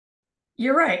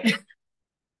 You're right.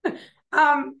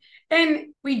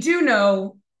 And we do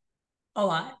know a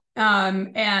lot.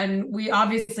 And we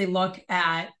obviously look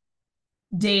at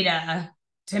data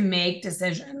to make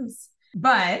decisions.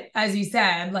 But as you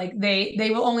said, like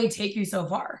they will only take you so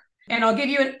far. And I'll give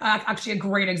you actually a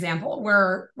great example.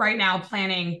 We're right now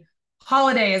planning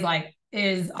holiday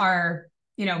is our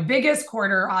biggest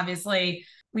quarter. Obviously,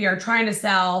 we are trying to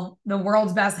sell the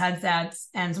world's best headsets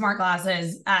and smart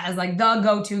glasses as like the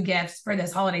go-to gifts for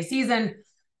this holiday season.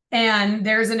 And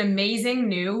there's an amazing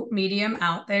new medium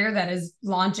out there that is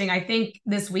launching, I think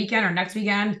this weekend or next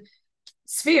weekend,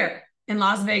 Sphere in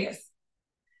Las Vegas.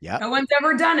 Yeah. No one's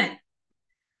ever done it.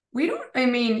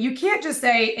 You can't just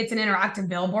say it's an interactive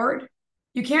billboard.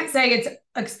 You can't say it's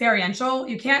experiential.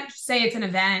 You can't say it's an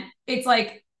event. It's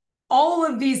like all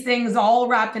of these things all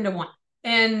wrapped into one.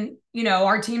 And,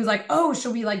 our team's like, oh,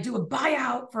 should we like do a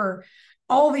buyout for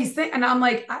all these things? And I'm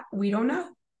like, we don't know.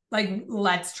 Like,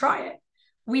 let's try it.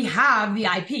 We have the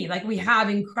IP, like we have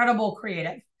incredible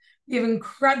creative. We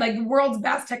have like the world's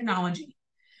best technology.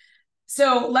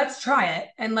 So let's try it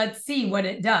and let's see what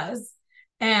it does.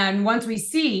 And once we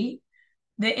see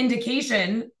the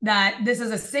indication that this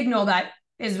is a signal that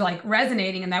is like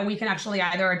resonating and that we can actually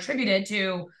either attribute it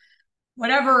to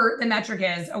whatever the metric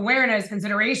is, awareness,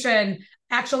 consideration,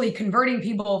 actually converting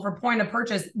people for point of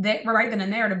purchase right then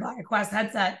and there to buy a Quest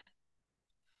headset.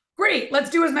 Great, let's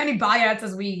do as many buyouts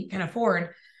as we can afford.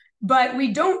 But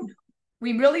we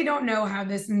really don't know how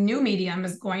this new medium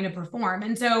is going to perform.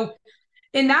 And so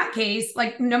in that case,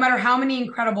 like no matter how many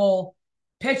incredible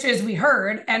pitches we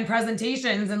heard and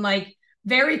presentations and like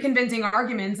very convincing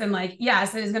arguments and like,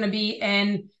 yes, it is going to be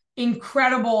an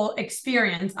incredible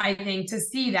experience, I think, to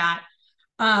see that,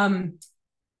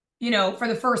 for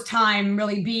the first time,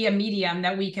 really be a medium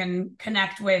that we can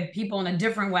connect with people in a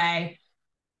different way.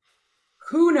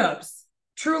 Who knows?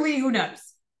 Truly, who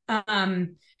knows?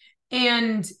 And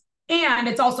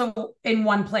it's also in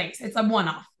one place. It's a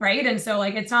one-off, right? And so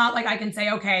like, it's not like I can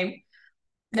say, okay,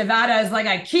 Nevada is like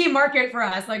a key market for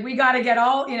us. Like we got to get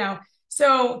all,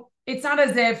 so it's not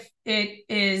as if it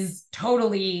is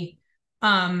totally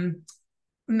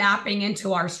mapping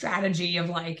into our strategy of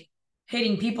like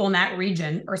hitting people in that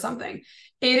region or something.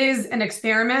 It is an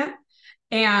experiment.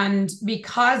 And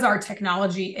because our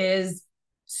technology is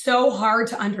so hard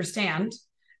to understand,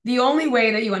 the only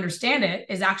way that you understand it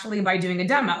is actually by doing a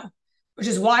demo, which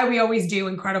is why we always do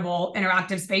incredible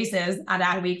interactive spaces at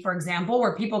Adweek, for example,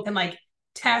 where people can like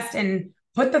test and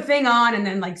put the thing on and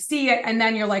then like see it. And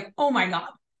then you're like, oh my God,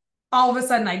 all of a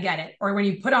sudden I get it. Or when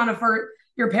you put on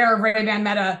your pair of Ray-Ban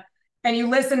Meta and you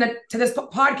listen to this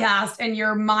podcast and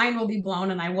your mind will be blown,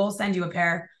 and I will send you a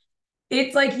pair.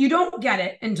 It's like, you don't get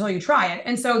it until you try it.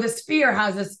 And so the Sphere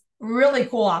has this really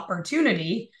cool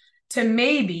opportunity to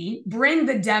maybe bring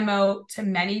the demo to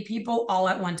many people all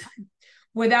at one time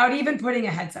without even putting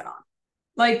a headset on.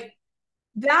 Like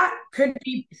that could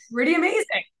be pretty amazing.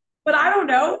 but I don't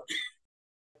know.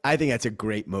 I think that's a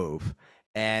great move.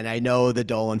 And I know the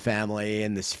Dolan family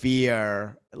and the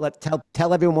Sphere.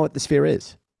 Tell everyone what the Sphere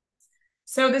is.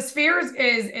 So the spheres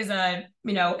is a,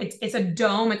 it's a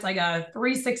dome. It's like a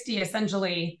 360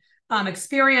 essentially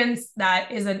experience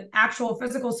that is an actual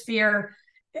physical sphere,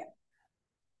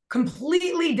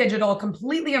 completely digital,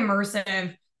 completely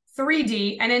immersive,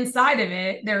 3D. And inside of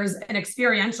it, there's an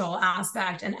experiential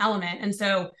aspect and element. And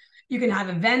so you can have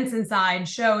events inside,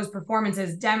 shows,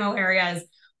 performances, demo areas,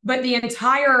 but the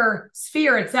entire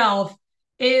sphere itself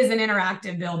is an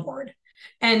interactive billboard.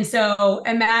 And so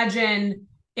imagine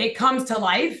it comes to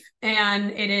life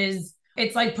and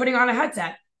it's like putting on a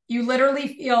headset. You literally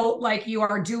feel like you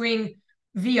are doing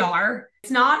VR.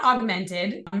 It's not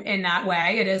augmented in that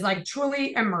way. It is like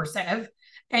truly immersive.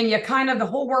 And you kind of, the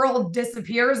whole world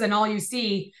disappears and all you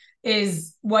see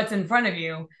is what's in front of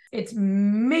you. It's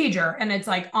major and it's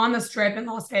like on the strip in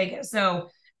Las Vegas. So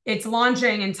it's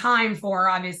launching in time for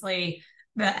obviously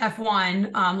the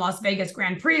F1 Las Vegas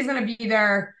Grand Prix is going to be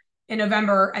there in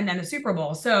November and then the Super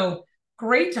Bowl. So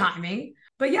great timing.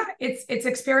 But yeah, it's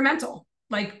experimental.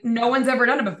 Like no one's ever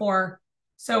done it before.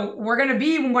 So we're going to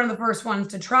be one of the first ones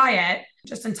to try it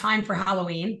just in time for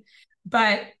Halloween.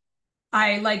 But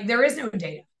there is no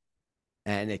data.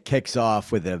 And it kicks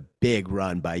off with a big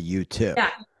run by U2.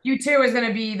 Yeah, U2 is going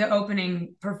to be the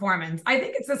opening performance. I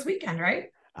think it's this weekend, right?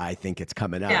 I think it's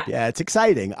coming up. Yeah, it's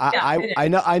exciting. I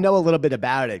know a little bit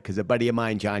about it because a buddy of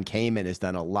mine, John Kamen, has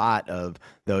done a lot of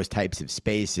those types of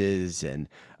spaces. And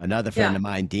another friend of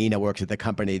mine, Dina, works at the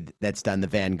company that's done the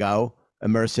Van Gogh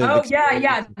immersive. Oh,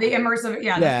 yeah. The immersive.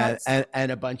 Yeah.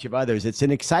 And a bunch of others. It's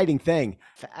an exciting thing.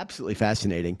 Absolutely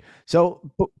fascinating.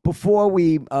 So before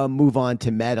we move on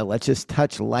to Meta, let's just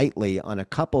touch lightly on a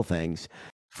couple things.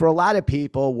 For a lot of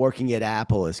people, working at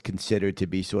Apple is considered to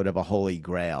be sort of a holy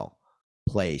grail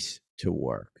place to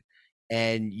work.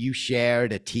 And you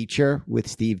shared a teacher with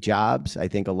Steve Jobs. I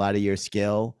think a lot of your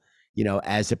skill,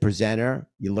 as a presenter,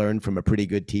 you learned from a pretty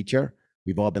good teacher.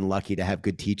 We've all been lucky to have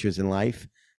good teachers in life.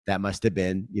 That must have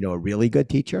been, a really good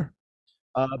teacher.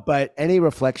 But any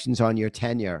reflections on your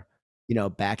tenure,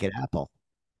 back at Apple?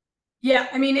 Yeah,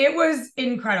 I mean, it was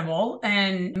incredible.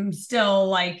 And I'm still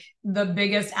like the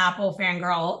biggest Apple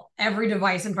fangirl. Every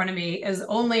device in front of me is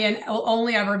will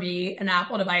only ever be an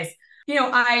Apple device.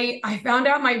 I found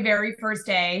out my very first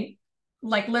day,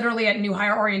 like literally at new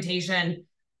hire orientation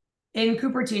in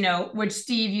Cupertino, which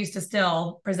Steve used to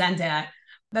still present at,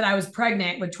 that I was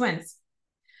pregnant with twins.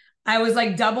 I was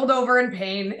like doubled over in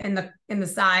pain in the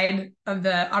side of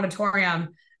the auditorium.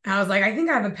 And I was like, I think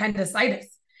I have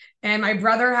appendicitis. And my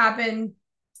brother happened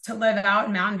to live out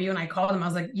in Mountain View. And I called him. I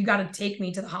was like, you got to take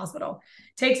me to the hospital.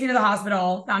 Takes me to the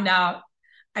hospital, found out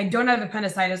I don't have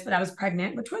appendicitis, but I was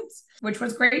pregnant with twins, which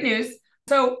was great news.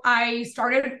 So I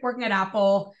started working at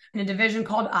Apple in a division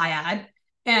called IAD.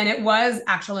 And it was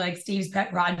actually like Steve's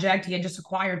pet project. He had just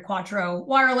acquired Quattro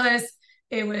Wireless.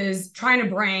 It was trying to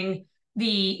bring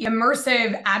the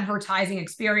immersive advertising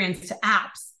experience to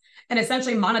apps and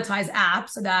essentially monetize apps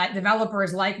so that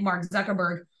developers like Mark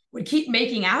Zuckerberg would keep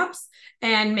making apps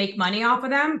and make money off of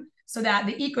them so that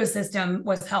the ecosystem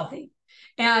was healthy.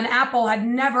 And Apple had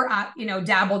never,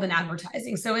 dabbled in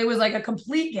advertising. So it was like a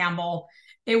complete gamble.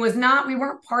 It was not, we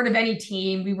weren't part of any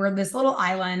team. We were this little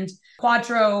island.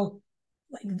 Quattro,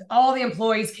 like all the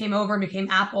employees came over and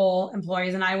became Apple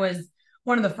employees. And I was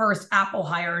one of the first Apple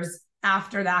hires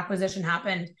after the acquisition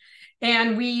happened.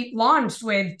 And we launched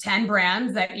with 10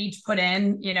 brands that each put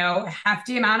in, a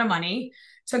hefty amount of money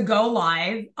to go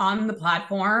live on the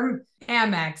platform.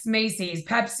 Amex, Macy's,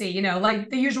 Pepsi, like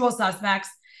the usual suspects.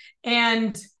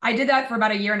 And I did that for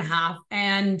about a year and a half.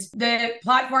 And the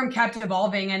platform kept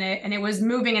evolving and it was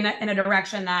moving in a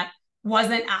direction that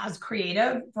wasn't as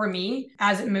creative for me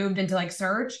as it moved into like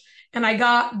search. And I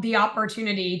got the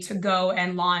opportunity to go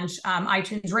and launch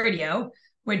iTunes Radio,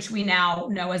 which we now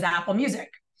know as Apple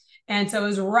Music. And so it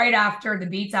was right after the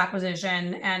Beats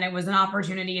acquisition, and it was an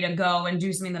opportunity to go and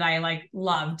do something that I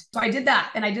loved. So I did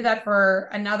that, and I did that for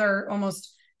another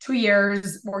almost 2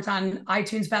 years, worked on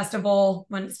iTunes Festival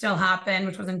when it still happened,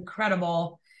 which was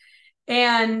incredible.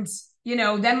 And,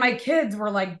 then my kids were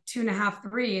like 2.5,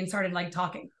 3 and started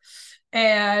talking.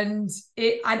 And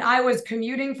I was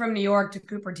commuting from New York to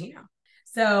Cupertino.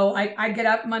 So I get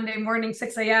up Monday morning,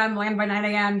 6 a.m., land by 9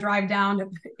 a.m., drive down to,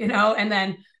 and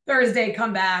then Thursday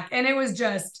come back. And it was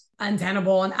just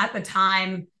untenable. And at the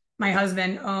time, my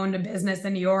husband owned a business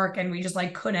in New York and we just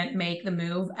couldn't make the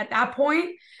move at that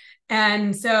point.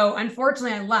 And so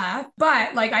unfortunately I left,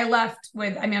 but I left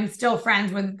with, I'm still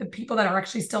friends with the people that are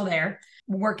actually still there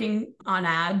working on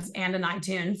ads and in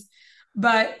iTunes.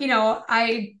 But,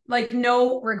 I like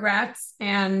no regrets.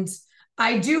 And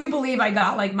I do believe I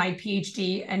got like my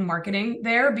PhD in marketing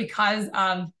there because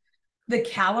of the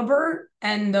caliber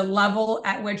and the level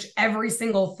at which every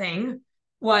single thing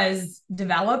was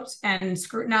developed and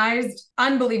scrutinized.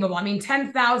 Unbelievable. I mean,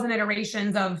 10,000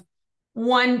 iterations of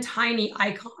one tiny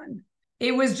icon.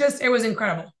 It was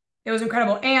incredible. It was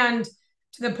incredible. And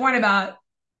to the point about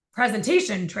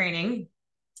presentation training,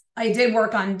 I did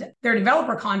work on their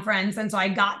developer conference. And so I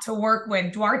got to work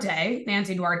with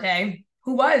Nancy Duarte,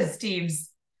 who was Steve's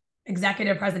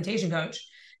executive presentation coach.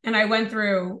 And I went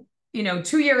through,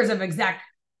 2 years of exec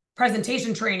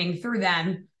presentation training through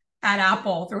them at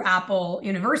Apple, through Apple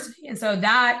University. And so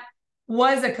that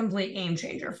was a complete game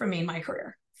changer for me in my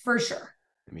career, for sure.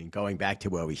 I mean, going back to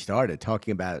where we started,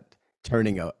 talking about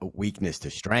turning a weakness to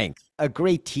strength. A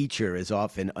great teacher is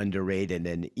often underrated.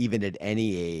 And even at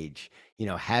any age,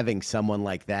 having someone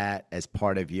like that as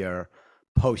part of your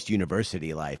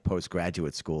post-university life,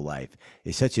 post-graduate school life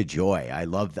is such a joy. I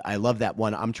love that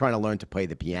one. I'm trying to learn to play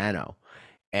the piano.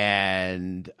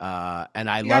 And I you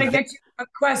love gotta get to a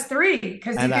Quest 3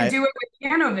 because you can do it with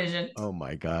Piano Vision. Oh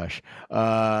my gosh.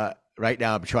 Right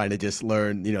now I'm trying to just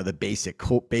learn, the basic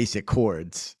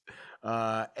chords.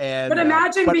 But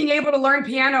imagine being able to learn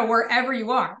piano wherever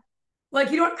you are.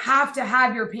 Like, you don't have to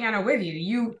have your piano with you.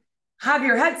 You have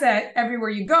your headset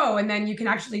everywhere you go, and then you can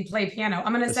actually play piano.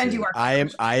 I'm going to send you our. I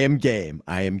am game.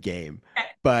 Okay.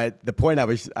 But the point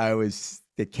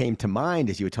that came to mind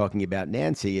as you were talking about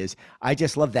Nancy is I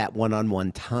just love that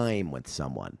one-on-one time with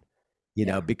someone,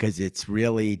 because it's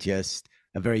really just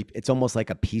it's almost like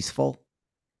a peaceful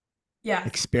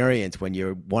experience when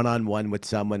you're one-on-one with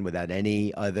someone without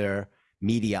any other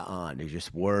media on. There's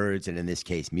just words, and in this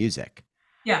case, music.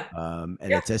 Yeah.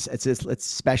 It's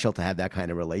special to have that kind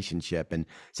of relationship. And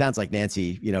sounds like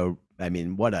Nancy, I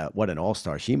mean, what an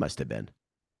all-star she must have been.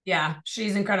 Yeah,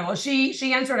 she's incredible.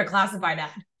 She answered a classified ad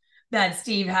that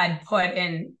Steve had put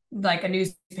in like a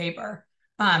newspaper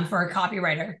for a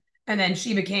copywriter. And then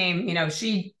she became,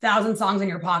 1,000 Songs in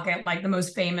Your Pocket, like the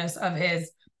most famous of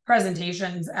his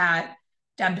presentations at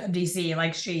WWDC.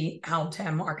 Like, she helped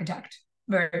him architect.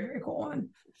 Very, very cool one.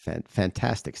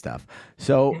 Fantastic stuff.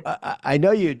 So I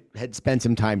know you had spent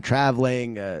some time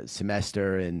traveling, a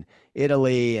semester in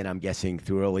Italy, and I'm guessing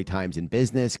through early times in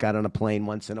business, got on a plane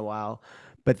once in a while.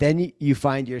 But then you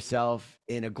find yourself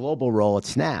in a global role at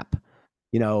Snap,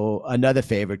 another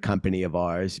favorite company of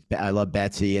ours. I love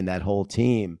Betsy and that whole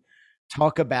team.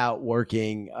 Talk about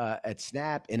working at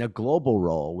Snap in a global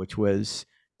role, which was,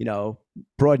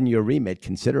 broaden your remit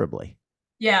considerably.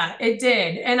 Yeah, it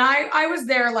did. And I was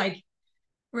there like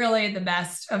really at the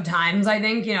best of times. I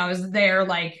think, I was there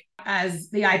like as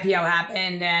the IPO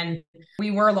happened and we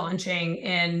were launching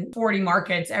in 40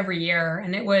 markets every year.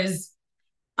 And it was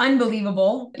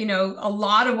unbelievable. A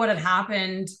lot of what had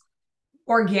happened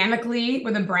organically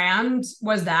with a brand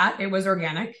was that it was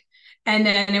organic. And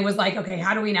then it was like, okay,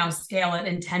 how do we now scale it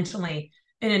intentionally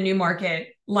in a new market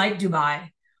like Dubai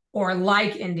or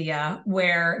like India,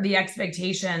 where the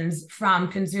expectations from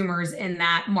consumers in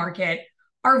that market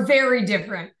are very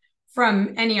different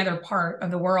from any other part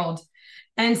of the world.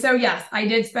 And so, yes, I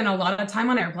did spend a lot of time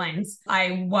on airplanes.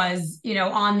 I was,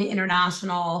 on the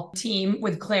international team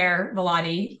with Claire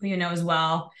Velati, who you know as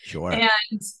well. Sure. And,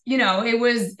 it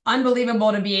was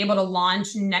unbelievable to be able to launch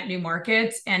net new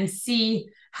markets and see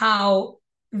how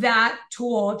that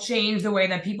tool changed the way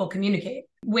that people communicate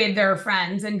with their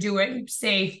friends and do it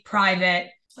safe, private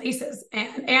places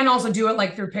and also do it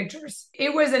like through pictures.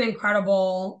 It was an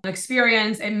incredible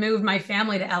experience. It moved my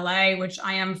family to LA, which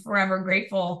I am forever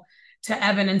grateful to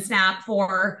Evan and Snap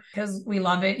for, because we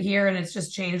love it here and it's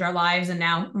just changed our lives. And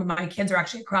now my kids are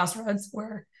actually at Crossroads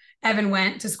where Evan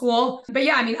went to school. But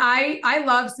yeah, I mean, I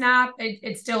love Snap.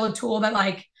 It's still a tool that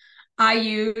like I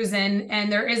use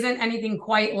and there isn't anything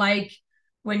quite like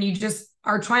when you just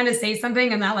are trying to say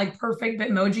something and that like perfect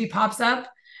Bitmoji pops up,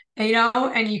 and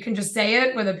you can just say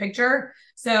it with a picture.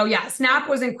 So yeah, Snap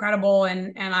was incredible.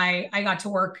 And I got to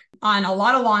work on a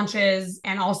lot of launches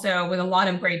and also with a lot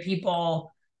of great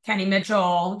people, Kenny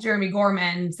Mitchell, Jeremy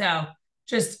Gorman. So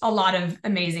just a lot of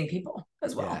amazing people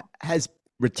as well. Yeah, has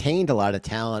retained a lot of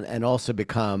talent and also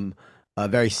become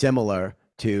very similar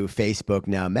to Facebook,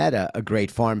 now Meta, a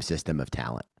great farm system of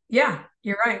talent. Yeah,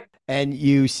 you're right. And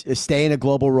you stay in a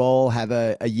global role, have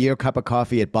a year cup of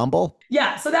coffee at Bumble?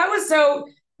 Yeah,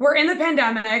 we're in the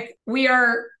pandemic. We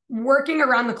are working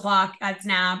around the clock at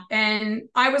Snap. And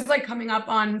I was like coming up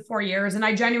on 4 years and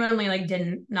I genuinely like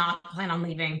didn't not plan on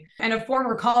leaving. And a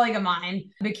former colleague of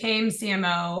mine became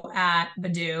CMO at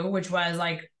Badoo, which was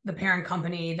like the parent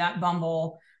company that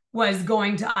Bumble was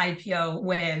going to IPO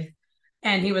with.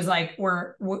 And he was like,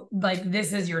 we're like,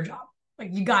 this is your job. Like,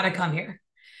 you got to come here.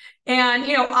 And,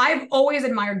 I've always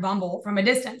admired Bumble from a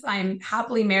distance. I'm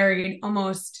happily married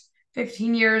almost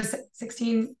 15 years,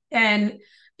 16. And,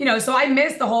 so I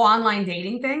missed the whole online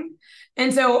dating thing.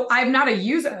 And so I'm not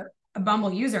a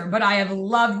Bumble user, but I have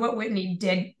loved what Whitney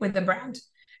did with the brand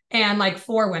and like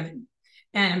for women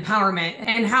and empowerment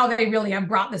and how they really have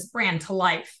brought this brand to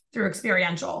life through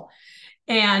experiential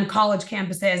and college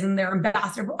campuses and their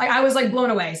ambassador. I was like blown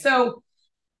away. So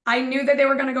I knew that they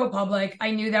were going to go public.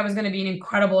 I knew that was going to be an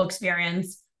incredible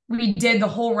experience. We did the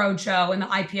whole roadshow and the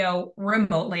IPO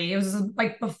remotely. It was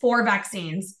like before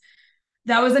vaccines.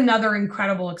 That was another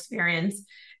incredible experience.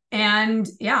 And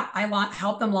yeah, I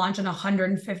helped them launch in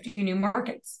 150 new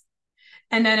markets.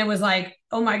 And then it was like,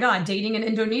 oh my God, dating in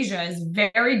Indonesia is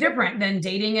very different than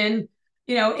dating in,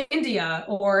 India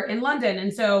or in London.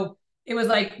 And so it was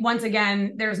like, once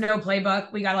again, there's no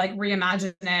playbook. We got to like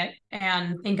reimagine it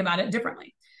and think about it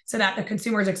differently so that the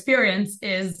consumer's experience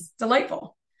is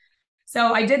delightful.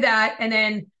 So I did that. And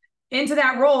then into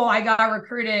that role, I got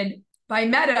recruited by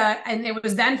Meta, and it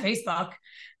was then Facebook.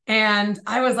 And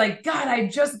I was like, God, I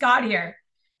just got here.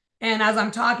 And as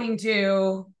I'm talking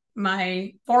to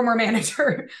my former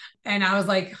manager, and I was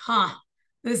like,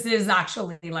 this is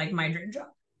actually like my dream job.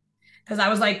 Because I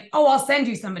was like, oh, I'll send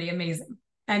you somebody amazing.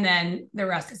 And then the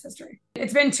rest is history.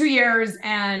 It's been 2 years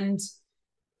and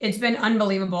it's been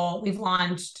unbelievable. We've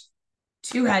launched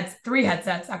three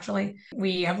headsets, actually.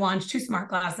 We have launched 2 smart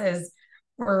glasses.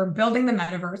 We're building the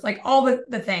metaverse, like all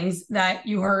the things that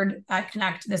you heard at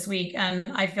Connect this week. And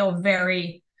I feel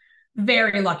very,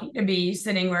 very lucky to be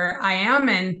sitting where I am.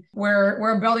 And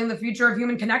we're building the future of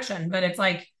human connection. But it's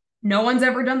like, no one's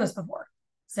ever done this before.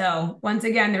 So once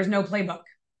again, there's no playbook.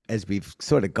 As we've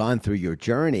sort of gone through your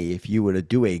journey, if you were to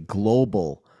do a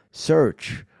global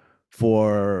search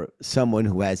for someone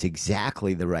who has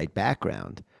exactly the right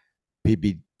background to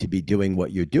be doing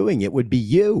what you're doing, it would be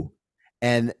you.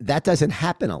 And that doesn't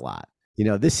happen a lot.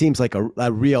 This seems like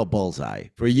a real bullseye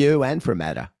for you and for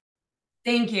Meta.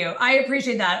 Thank you. I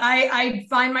appreciate that. I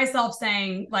find myself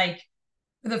saying, like,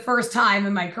 for the first time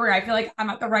in my career, I feel like I'm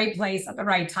at the right place at the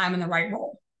right time in the right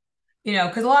role.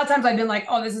 Because a lot of times I've been like,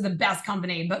 oh, this is the best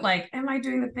company, but like, am I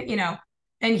doing the thing?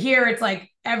 And here it's like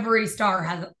every star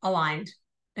has aligned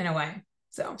in a way.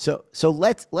 So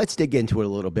let's dig into it a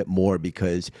little bit more,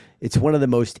 because it's one of the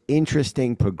most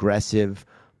interesting, progressive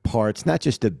parts, not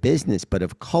just of business, but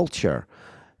of culture.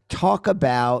 Talk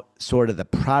about sort of the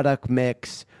product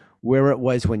mix, where it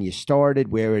was when you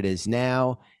started, where it is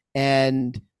now.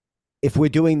 And if we're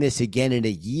doing this again in a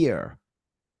year,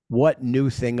 what new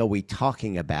thing are we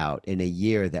talking about in a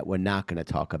year that we're not going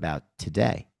to talk about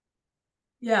today?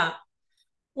 Yeah.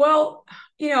 Well,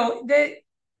 so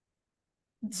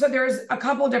there's a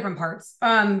couple of different parts.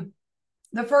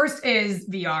 The first is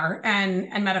VR and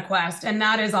MetaQuest. And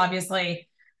that is obviously,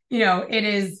 it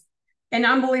is an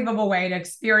unbelievable way to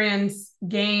experience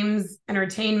games,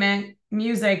 entertainment,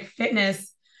 music,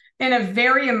 fitness in a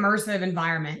very immersive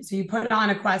environment. So you put on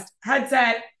a Quest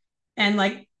headset and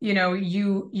like,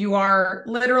 you are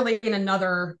literally in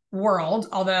another world.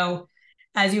 Although,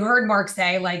 as you heard Mark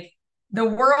say, like the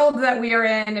world that we are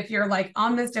in, if you're like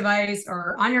on this device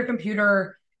or on your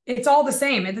computer, it's all the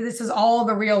same. This is all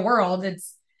the real world.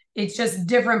 It's just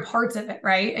different parts of it,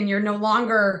 right? And you're no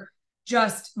longer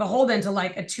just beholden to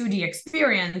like a 2D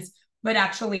experience, but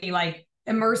actually like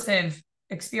immersive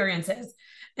experiences.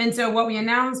 And so what we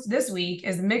announced this week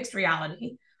is mixed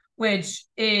reality, which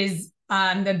is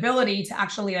the ability to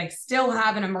actually like still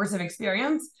have an immersive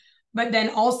experience, but then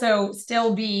also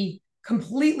still be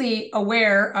completely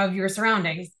aware of your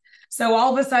surroundings. So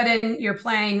all of a sudden you're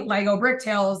playing Lego Brick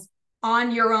Tales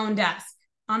on your own desk,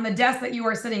 on the desk that you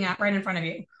are sitting at right in front of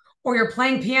you, or you're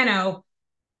playing piano,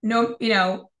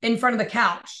 in front of the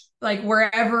couch, like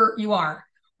wherever you are,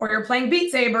 or you're playing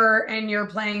Beat Saber and you're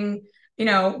playing,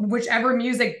 whichever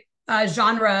music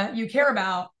genre you care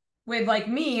about with like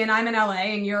me, and I'm in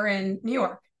LA and you're in New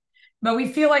York, but we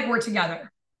feel like we're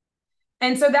together.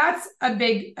 And so that's a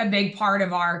big part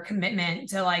of our commitment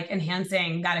to like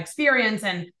enhancing that experience.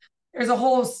 And there's a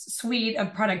whole suite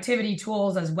of productivity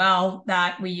tools as well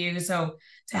that we use. So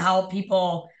to help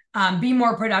people be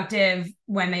more productive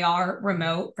when they are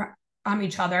remote from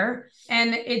each other.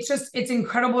 And it's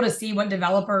incredible to see what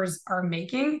developers are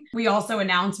making. We also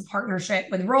announced a partnership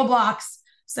with Roblox.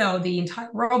 So the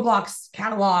entire Roblox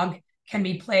catalog can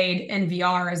be played in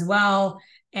VR as well,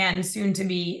 and soon to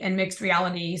be in mixed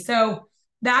reality. So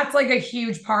that's like a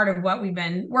huge part of what we've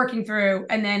been working through.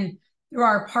 And then through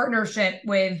our partnership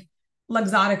with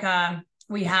Luxottica,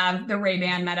 we have the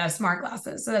Ray-Ban Meta smart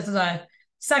glasses. So this is a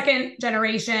second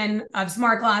generation of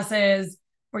smart glasses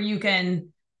where you can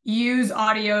use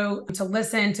audio to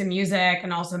listen to music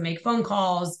and also make phone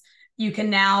calls. You can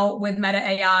now, with Meta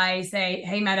AI, say,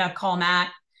 hey, Meta, call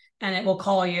Matt, and it will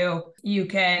call you. You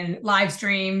can live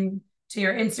stream to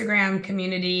your Instagram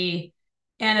community,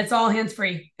 and it's all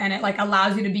hands-free, and it like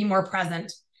allows you to be more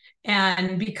present.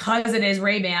 And because it is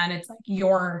Ray-Ban, it's like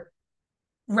your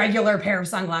regular pair of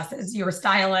sunglasses, your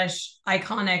stylish,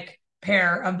 iconic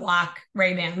pair of black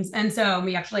Ray-Bans. And so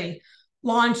we actually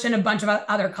launched in a bunch of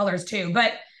other colors too.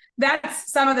 But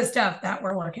that's some of the stuff that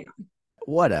we're working on.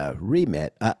 What a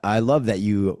remit. I love that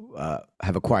you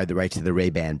have acquired the rights to the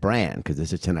Ray-Ban brand, because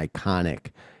it's such an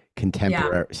iconic,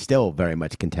 contemporary, still very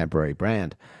much contemporary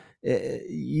brand.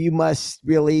 You must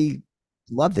really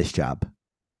love this job.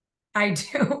 I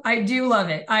do. I do love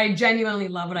it. I genuinely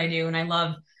love what I do. And I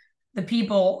love the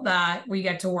people that we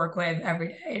get to work with every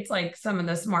day. It's like some of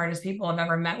the smartest people I've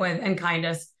ever met with and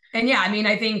kindest. And yeah, I mean,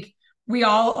 I think we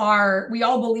all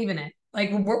believe in it.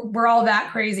 Like we're all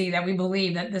that crazy that we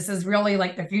believe that this is really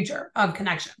like the future of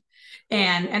connection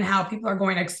and how people are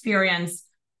going to experience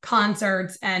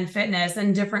concerts and fitness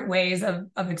and different ways of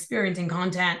experiencing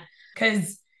content.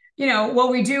 Because, you know,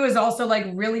 what we do is also like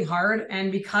really hard.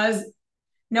 And because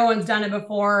no one's done it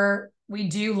before, we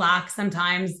do lack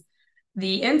sometimes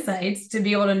the insights to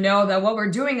be able to know that what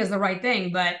we're doing is the right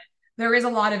thing. But there is a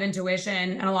lot of intuition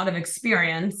and a lot of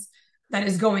experience that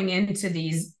is going into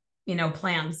these, you know,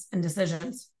 plans and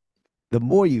decisions. The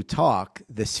more you talk,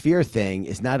 the sphere thing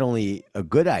is not only a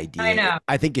good idea. I know.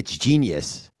 I think it's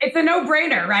genius. It's a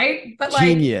no-brainer, right? But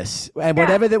genius. And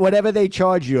whatever they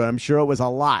charge you, I'm sure it was a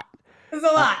lot. It's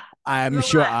a lot. I'm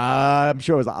sure it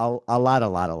was a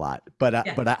lot.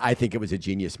 But I think it was a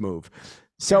genius move.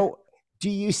 So do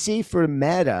you see for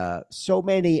Meta, so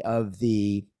many of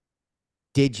the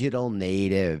digital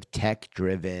native,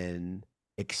 tech-driven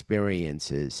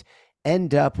experiences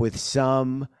end up with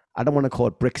some, I don't want to call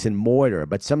it bricks and mortar,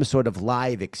 but some sort of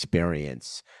live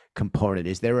experience component?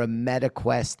 Is there a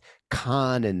MetaQuest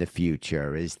con in the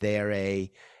future? Is there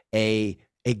a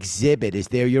exhibit? Is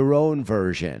there your own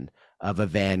version of a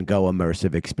Van Gogh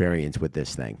immersive experience with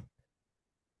this thing?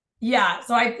 Yeah.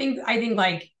 So I think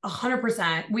like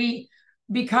 100%.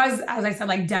 Because as I said,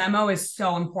 like demo is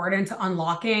so important to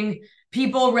unlocking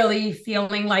people really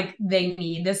feeling like they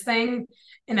need this thing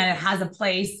and that it has a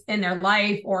place in their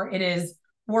life or it is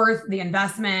worth the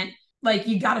investment. Like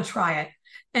you got to try it.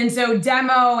 And so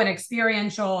demo and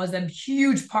experiential is a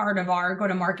huge part of our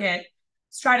go-to-market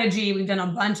strategy. We've done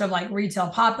a bunch of like retail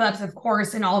pop-ups, of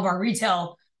course, in all of our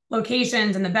retail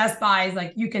locations and the Best Buys.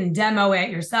 Like you can demo it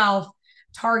yourself,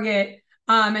 Target.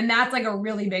 And that's like a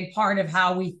really big part of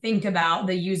how we think about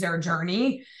the user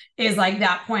journey is like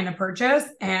that point of purchase.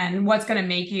 And what's going to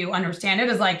make you understand it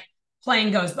is like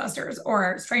playing Ghostbusters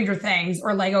or Stranger Things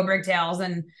or Lego Brick Tales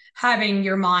and having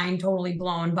your mind totally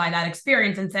blown by that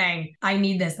experience and saying, I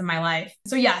need this in my life.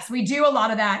 So yes, we do a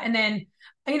lot of that. And then,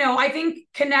 you know, I think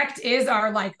Connect is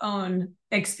our like own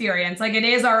experience. Like it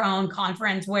is our own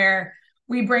conference where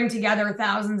we bring together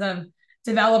thousands of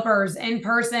developers in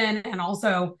person and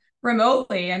also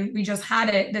remotely. And we just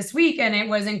had it this week and it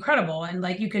was incredible. And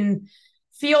like, you can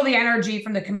feel the energy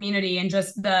from the community and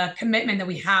just the commitment that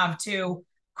we have to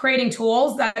creating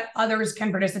tools that others can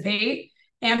participate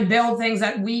and build things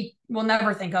that we will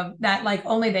never think of that like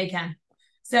only they can.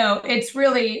 So it's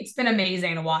been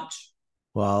amazing to watch.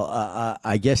 Well,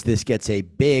 I guess this gets a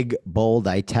big, bold,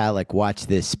 italic, watch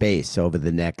this space over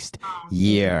the next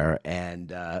year.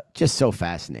 And just so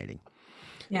fascinating.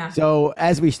 Yeah. So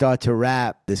as we start to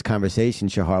wrap this conversation,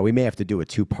 Shachar, we may have to do a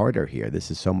two-parter here.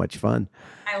 This is so much fun.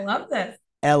 I love this.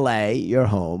 LA, your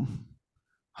home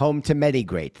to many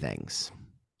great things.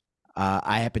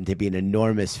 I happen to be an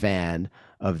enormous fan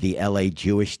of the LA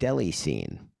Jewish deli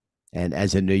scene. And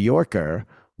as a New Yorker,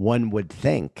 one would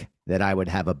think that I would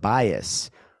have a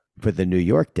bias for the New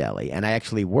York deli. And I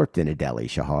actually worked in a deli,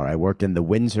 Shachar. I worked in the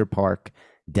Windsor Park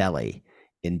Deli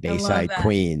in Bayside,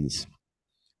 Queens.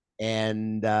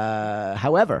 And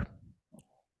however,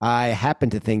 I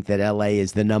happen to think that LA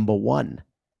is the number one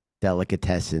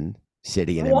delicatessen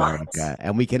city in America.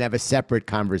 And we can have a separate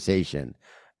conversation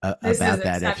about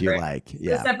that if you like.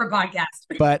 Yeah. A separate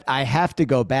podcast. But I have to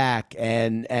go back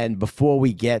and before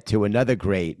we get to another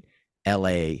great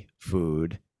LA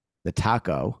food, the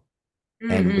taco,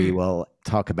 and we will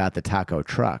talk about the taco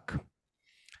truck.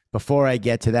 Before I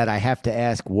get to that, I have to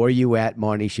ask, were you at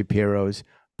Marnie Shapiro's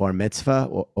bar mitzvah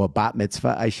or bat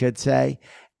mitzvah, I should say?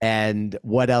 And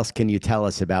what else can you tell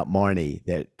us about Marnie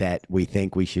that we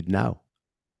think we should know?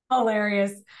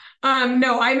 Hilarious.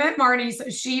 No, I met Marnie.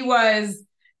 So she was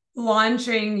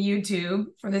launching YouTube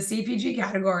for the CPG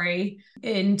category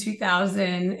in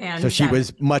 2000. So she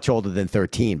was much older than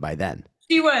 13 by then.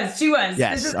 She was.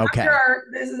 Yes. This is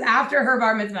after her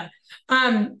bar mitzvah.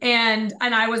 And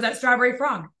I was at Strawberry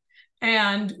Frog,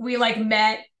 and we like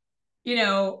met,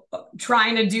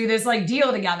 trying to do this like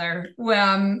deal together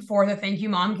for the Thank You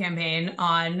Mom campaign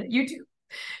on YouTube.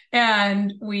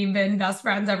 And we've been best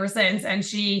friends ever since. And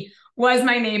she was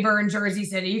my neighbor in Jersey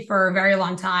City for a very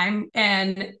long time.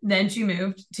 And then she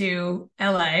moved to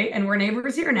LA, and we're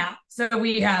neighbors here now. So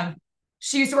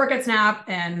she used to work at Snap,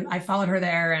 and I followed her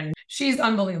there, and she's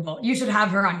unbelievable. You should have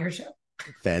her on your show.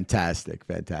 Fantastic.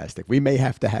 We may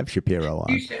have to have Shapiro on.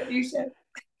 You should.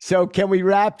 So can we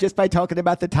wrap just by talking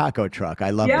about the taco truck? I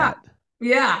love that.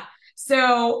 Yeah.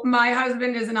 So my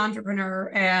husband is an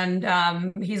entrepreneur,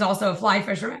 and he's also a fly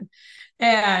fisherman.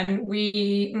 And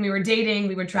when we were dating,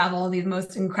 we would travel these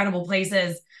most incredible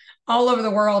places all over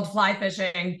the world, fly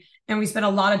fishing. And we spent a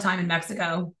lot of time in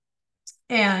Mexico,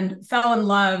 and fell in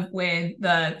love with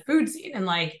the food scene and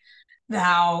like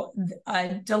how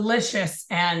delicious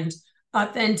and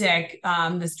authentic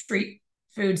the street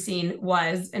food scene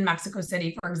was in Mexico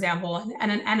City, for example,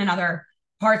 and in other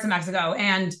parts of Mexico.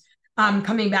 And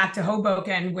coming back to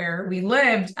Hoboken, where we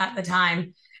lived at the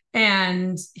time,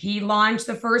 and he launched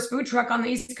the first food truck on the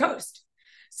East Coast.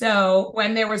 So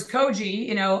when there was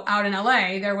Koji, out in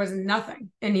LA, there was nothing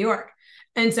in New York.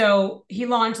 And so he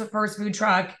launched the first food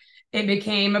truck. It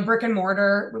became a brick and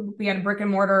mortar. We had a brick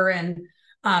and mortar in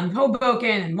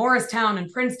Hoboken and Morristown and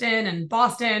Princeton and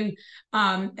Boston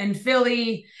and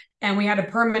Philly. And we had a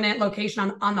permanent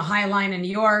location on the High Line in New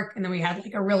York. And then we had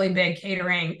like a really big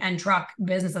catering and truck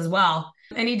business as well.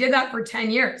 And he did that for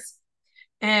 10 years.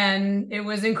 And it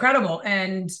was incredible.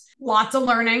 And lots of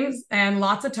learnings and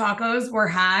lots of tacos were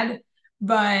had.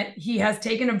 But he has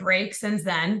taken a break since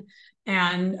then.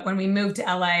 And when we moved to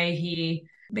LA, he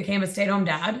became a stay-at-home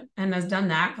dad and has done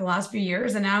that for the last few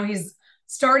years. And now he's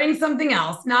starting something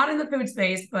else, not in the food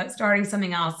space, but starting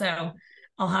something else. So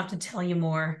I'll have to tell you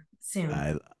more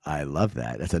soon. I love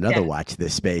that. That's another watch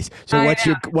this space. So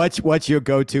what's your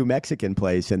go-to Mexican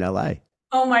place in LA?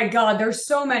 Oh my God, there's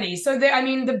so many. So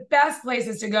the best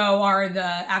places to go are the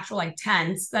actual like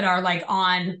tents that are like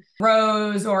on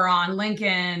Rose or on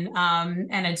Lincoln.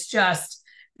 And it's just,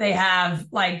 they have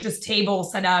like just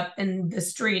tables set up in the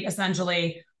street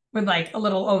essentially with like a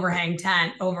little overhang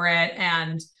tent over it,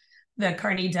 and the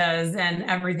carnitas and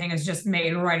everything is just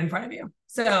made right in front of you.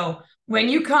 So when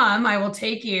you come, I will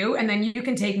take you, and then you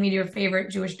can take me to your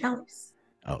favorite Jewish delis.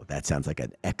 Oh, that sounds like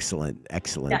an excellent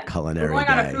culinary day. We're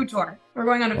going on a food tour.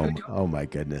 Oh my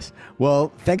goodness.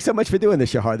 Well, thanks so much for doing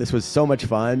this, Shachar. This was so much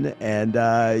fun, and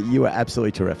you were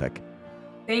absolutely terrific.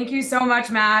 Thank you so much,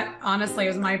 Matt. Honestly, it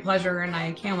was my pleasure, and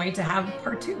I can't wait to have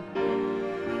part 2.